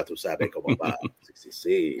sabes cómo va.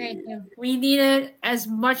 Thank you. We need it as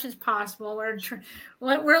much as possible. We're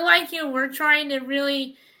like you. We're trying to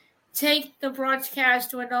really take the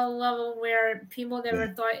broadcast to another level where people never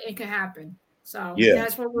thought it could happen. So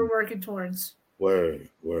that's what we're working towards. Word.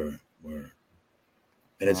 And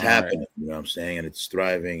it's happening, and it's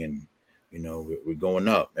thriving, and we're going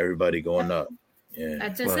up. Everybody going up. Yeah,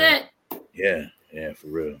 that's just it. Yeah, for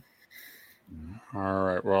real. All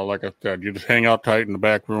right. Well, like I said, you just hang out tight in the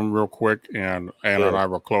back room real quick, and Anna and I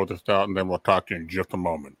will close this out, and then we'll talk to you in just a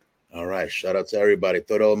moment. All right. Shout out to everybody,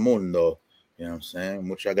 todo el mundo. You know what I'm saying?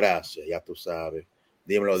 Muchas gracias. Ya tú sabes.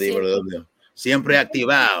 Dímelo. Siempre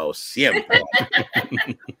activado. Siempre.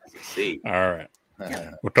 Sí. All right.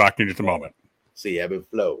 We'll talk to you in just a moment. See,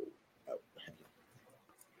 EbNFLoW.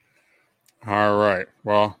 All right.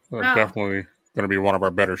 Well, definitely going to be one of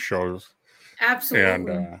our better shows.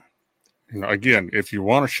 Absolutely. And, again, if you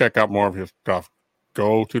want to check out more of his stuff,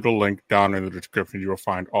 go to the link down in the description. You will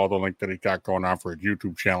find all the links that he got going on for his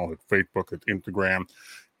YouTube channel, his Facebook, his Instagram.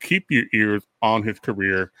 Keep your ears on his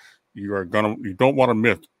career. You don't want to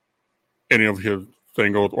miss any of his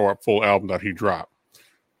singles or full album that he dropped.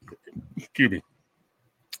 Excuse me.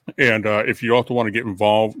 And if you also want to get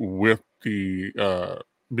involved with the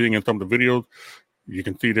being in some of the videos, you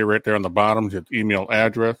can see there right there on the bottom his email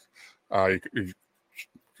address. You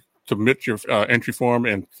submit your entry form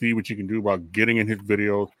and see what you can do about getting in his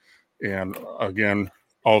videos. And again,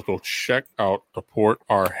 also check out Support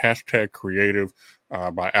Our #Creative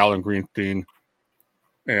by Alan Greenstein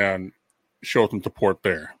and show some support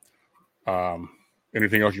there.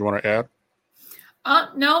 Anything else you want to add?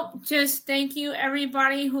 No, just thank you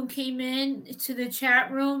everybody who came in to the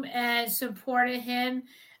chat room and supported him.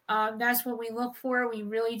 That's what we look for. We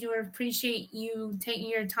really do appreciate you taking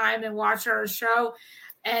your time and watch our show.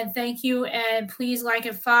 And thank you. And please like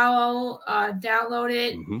and follow, download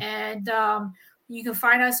it. Mm-hmm. And you can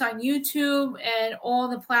find us on YouTube and all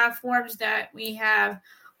the platforms that we have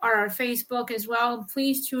on our Facebook as well.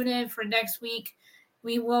 Please tune in for next week.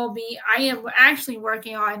 I am actually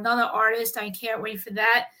working on another artist. I can't wait for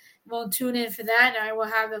that. We'll tune in for that, and I will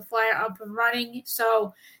have the flyer up and running.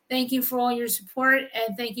 So thank you for all your support,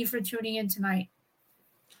 and thank you for tuning in tonight.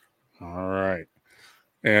 All right.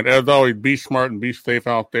 And as always, be smart and be safe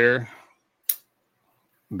out there.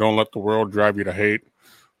 Don't let the world drive you to hate.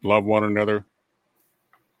 Love one another.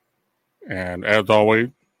 And as always,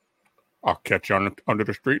 I'll catch you under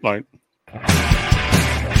the streetlight.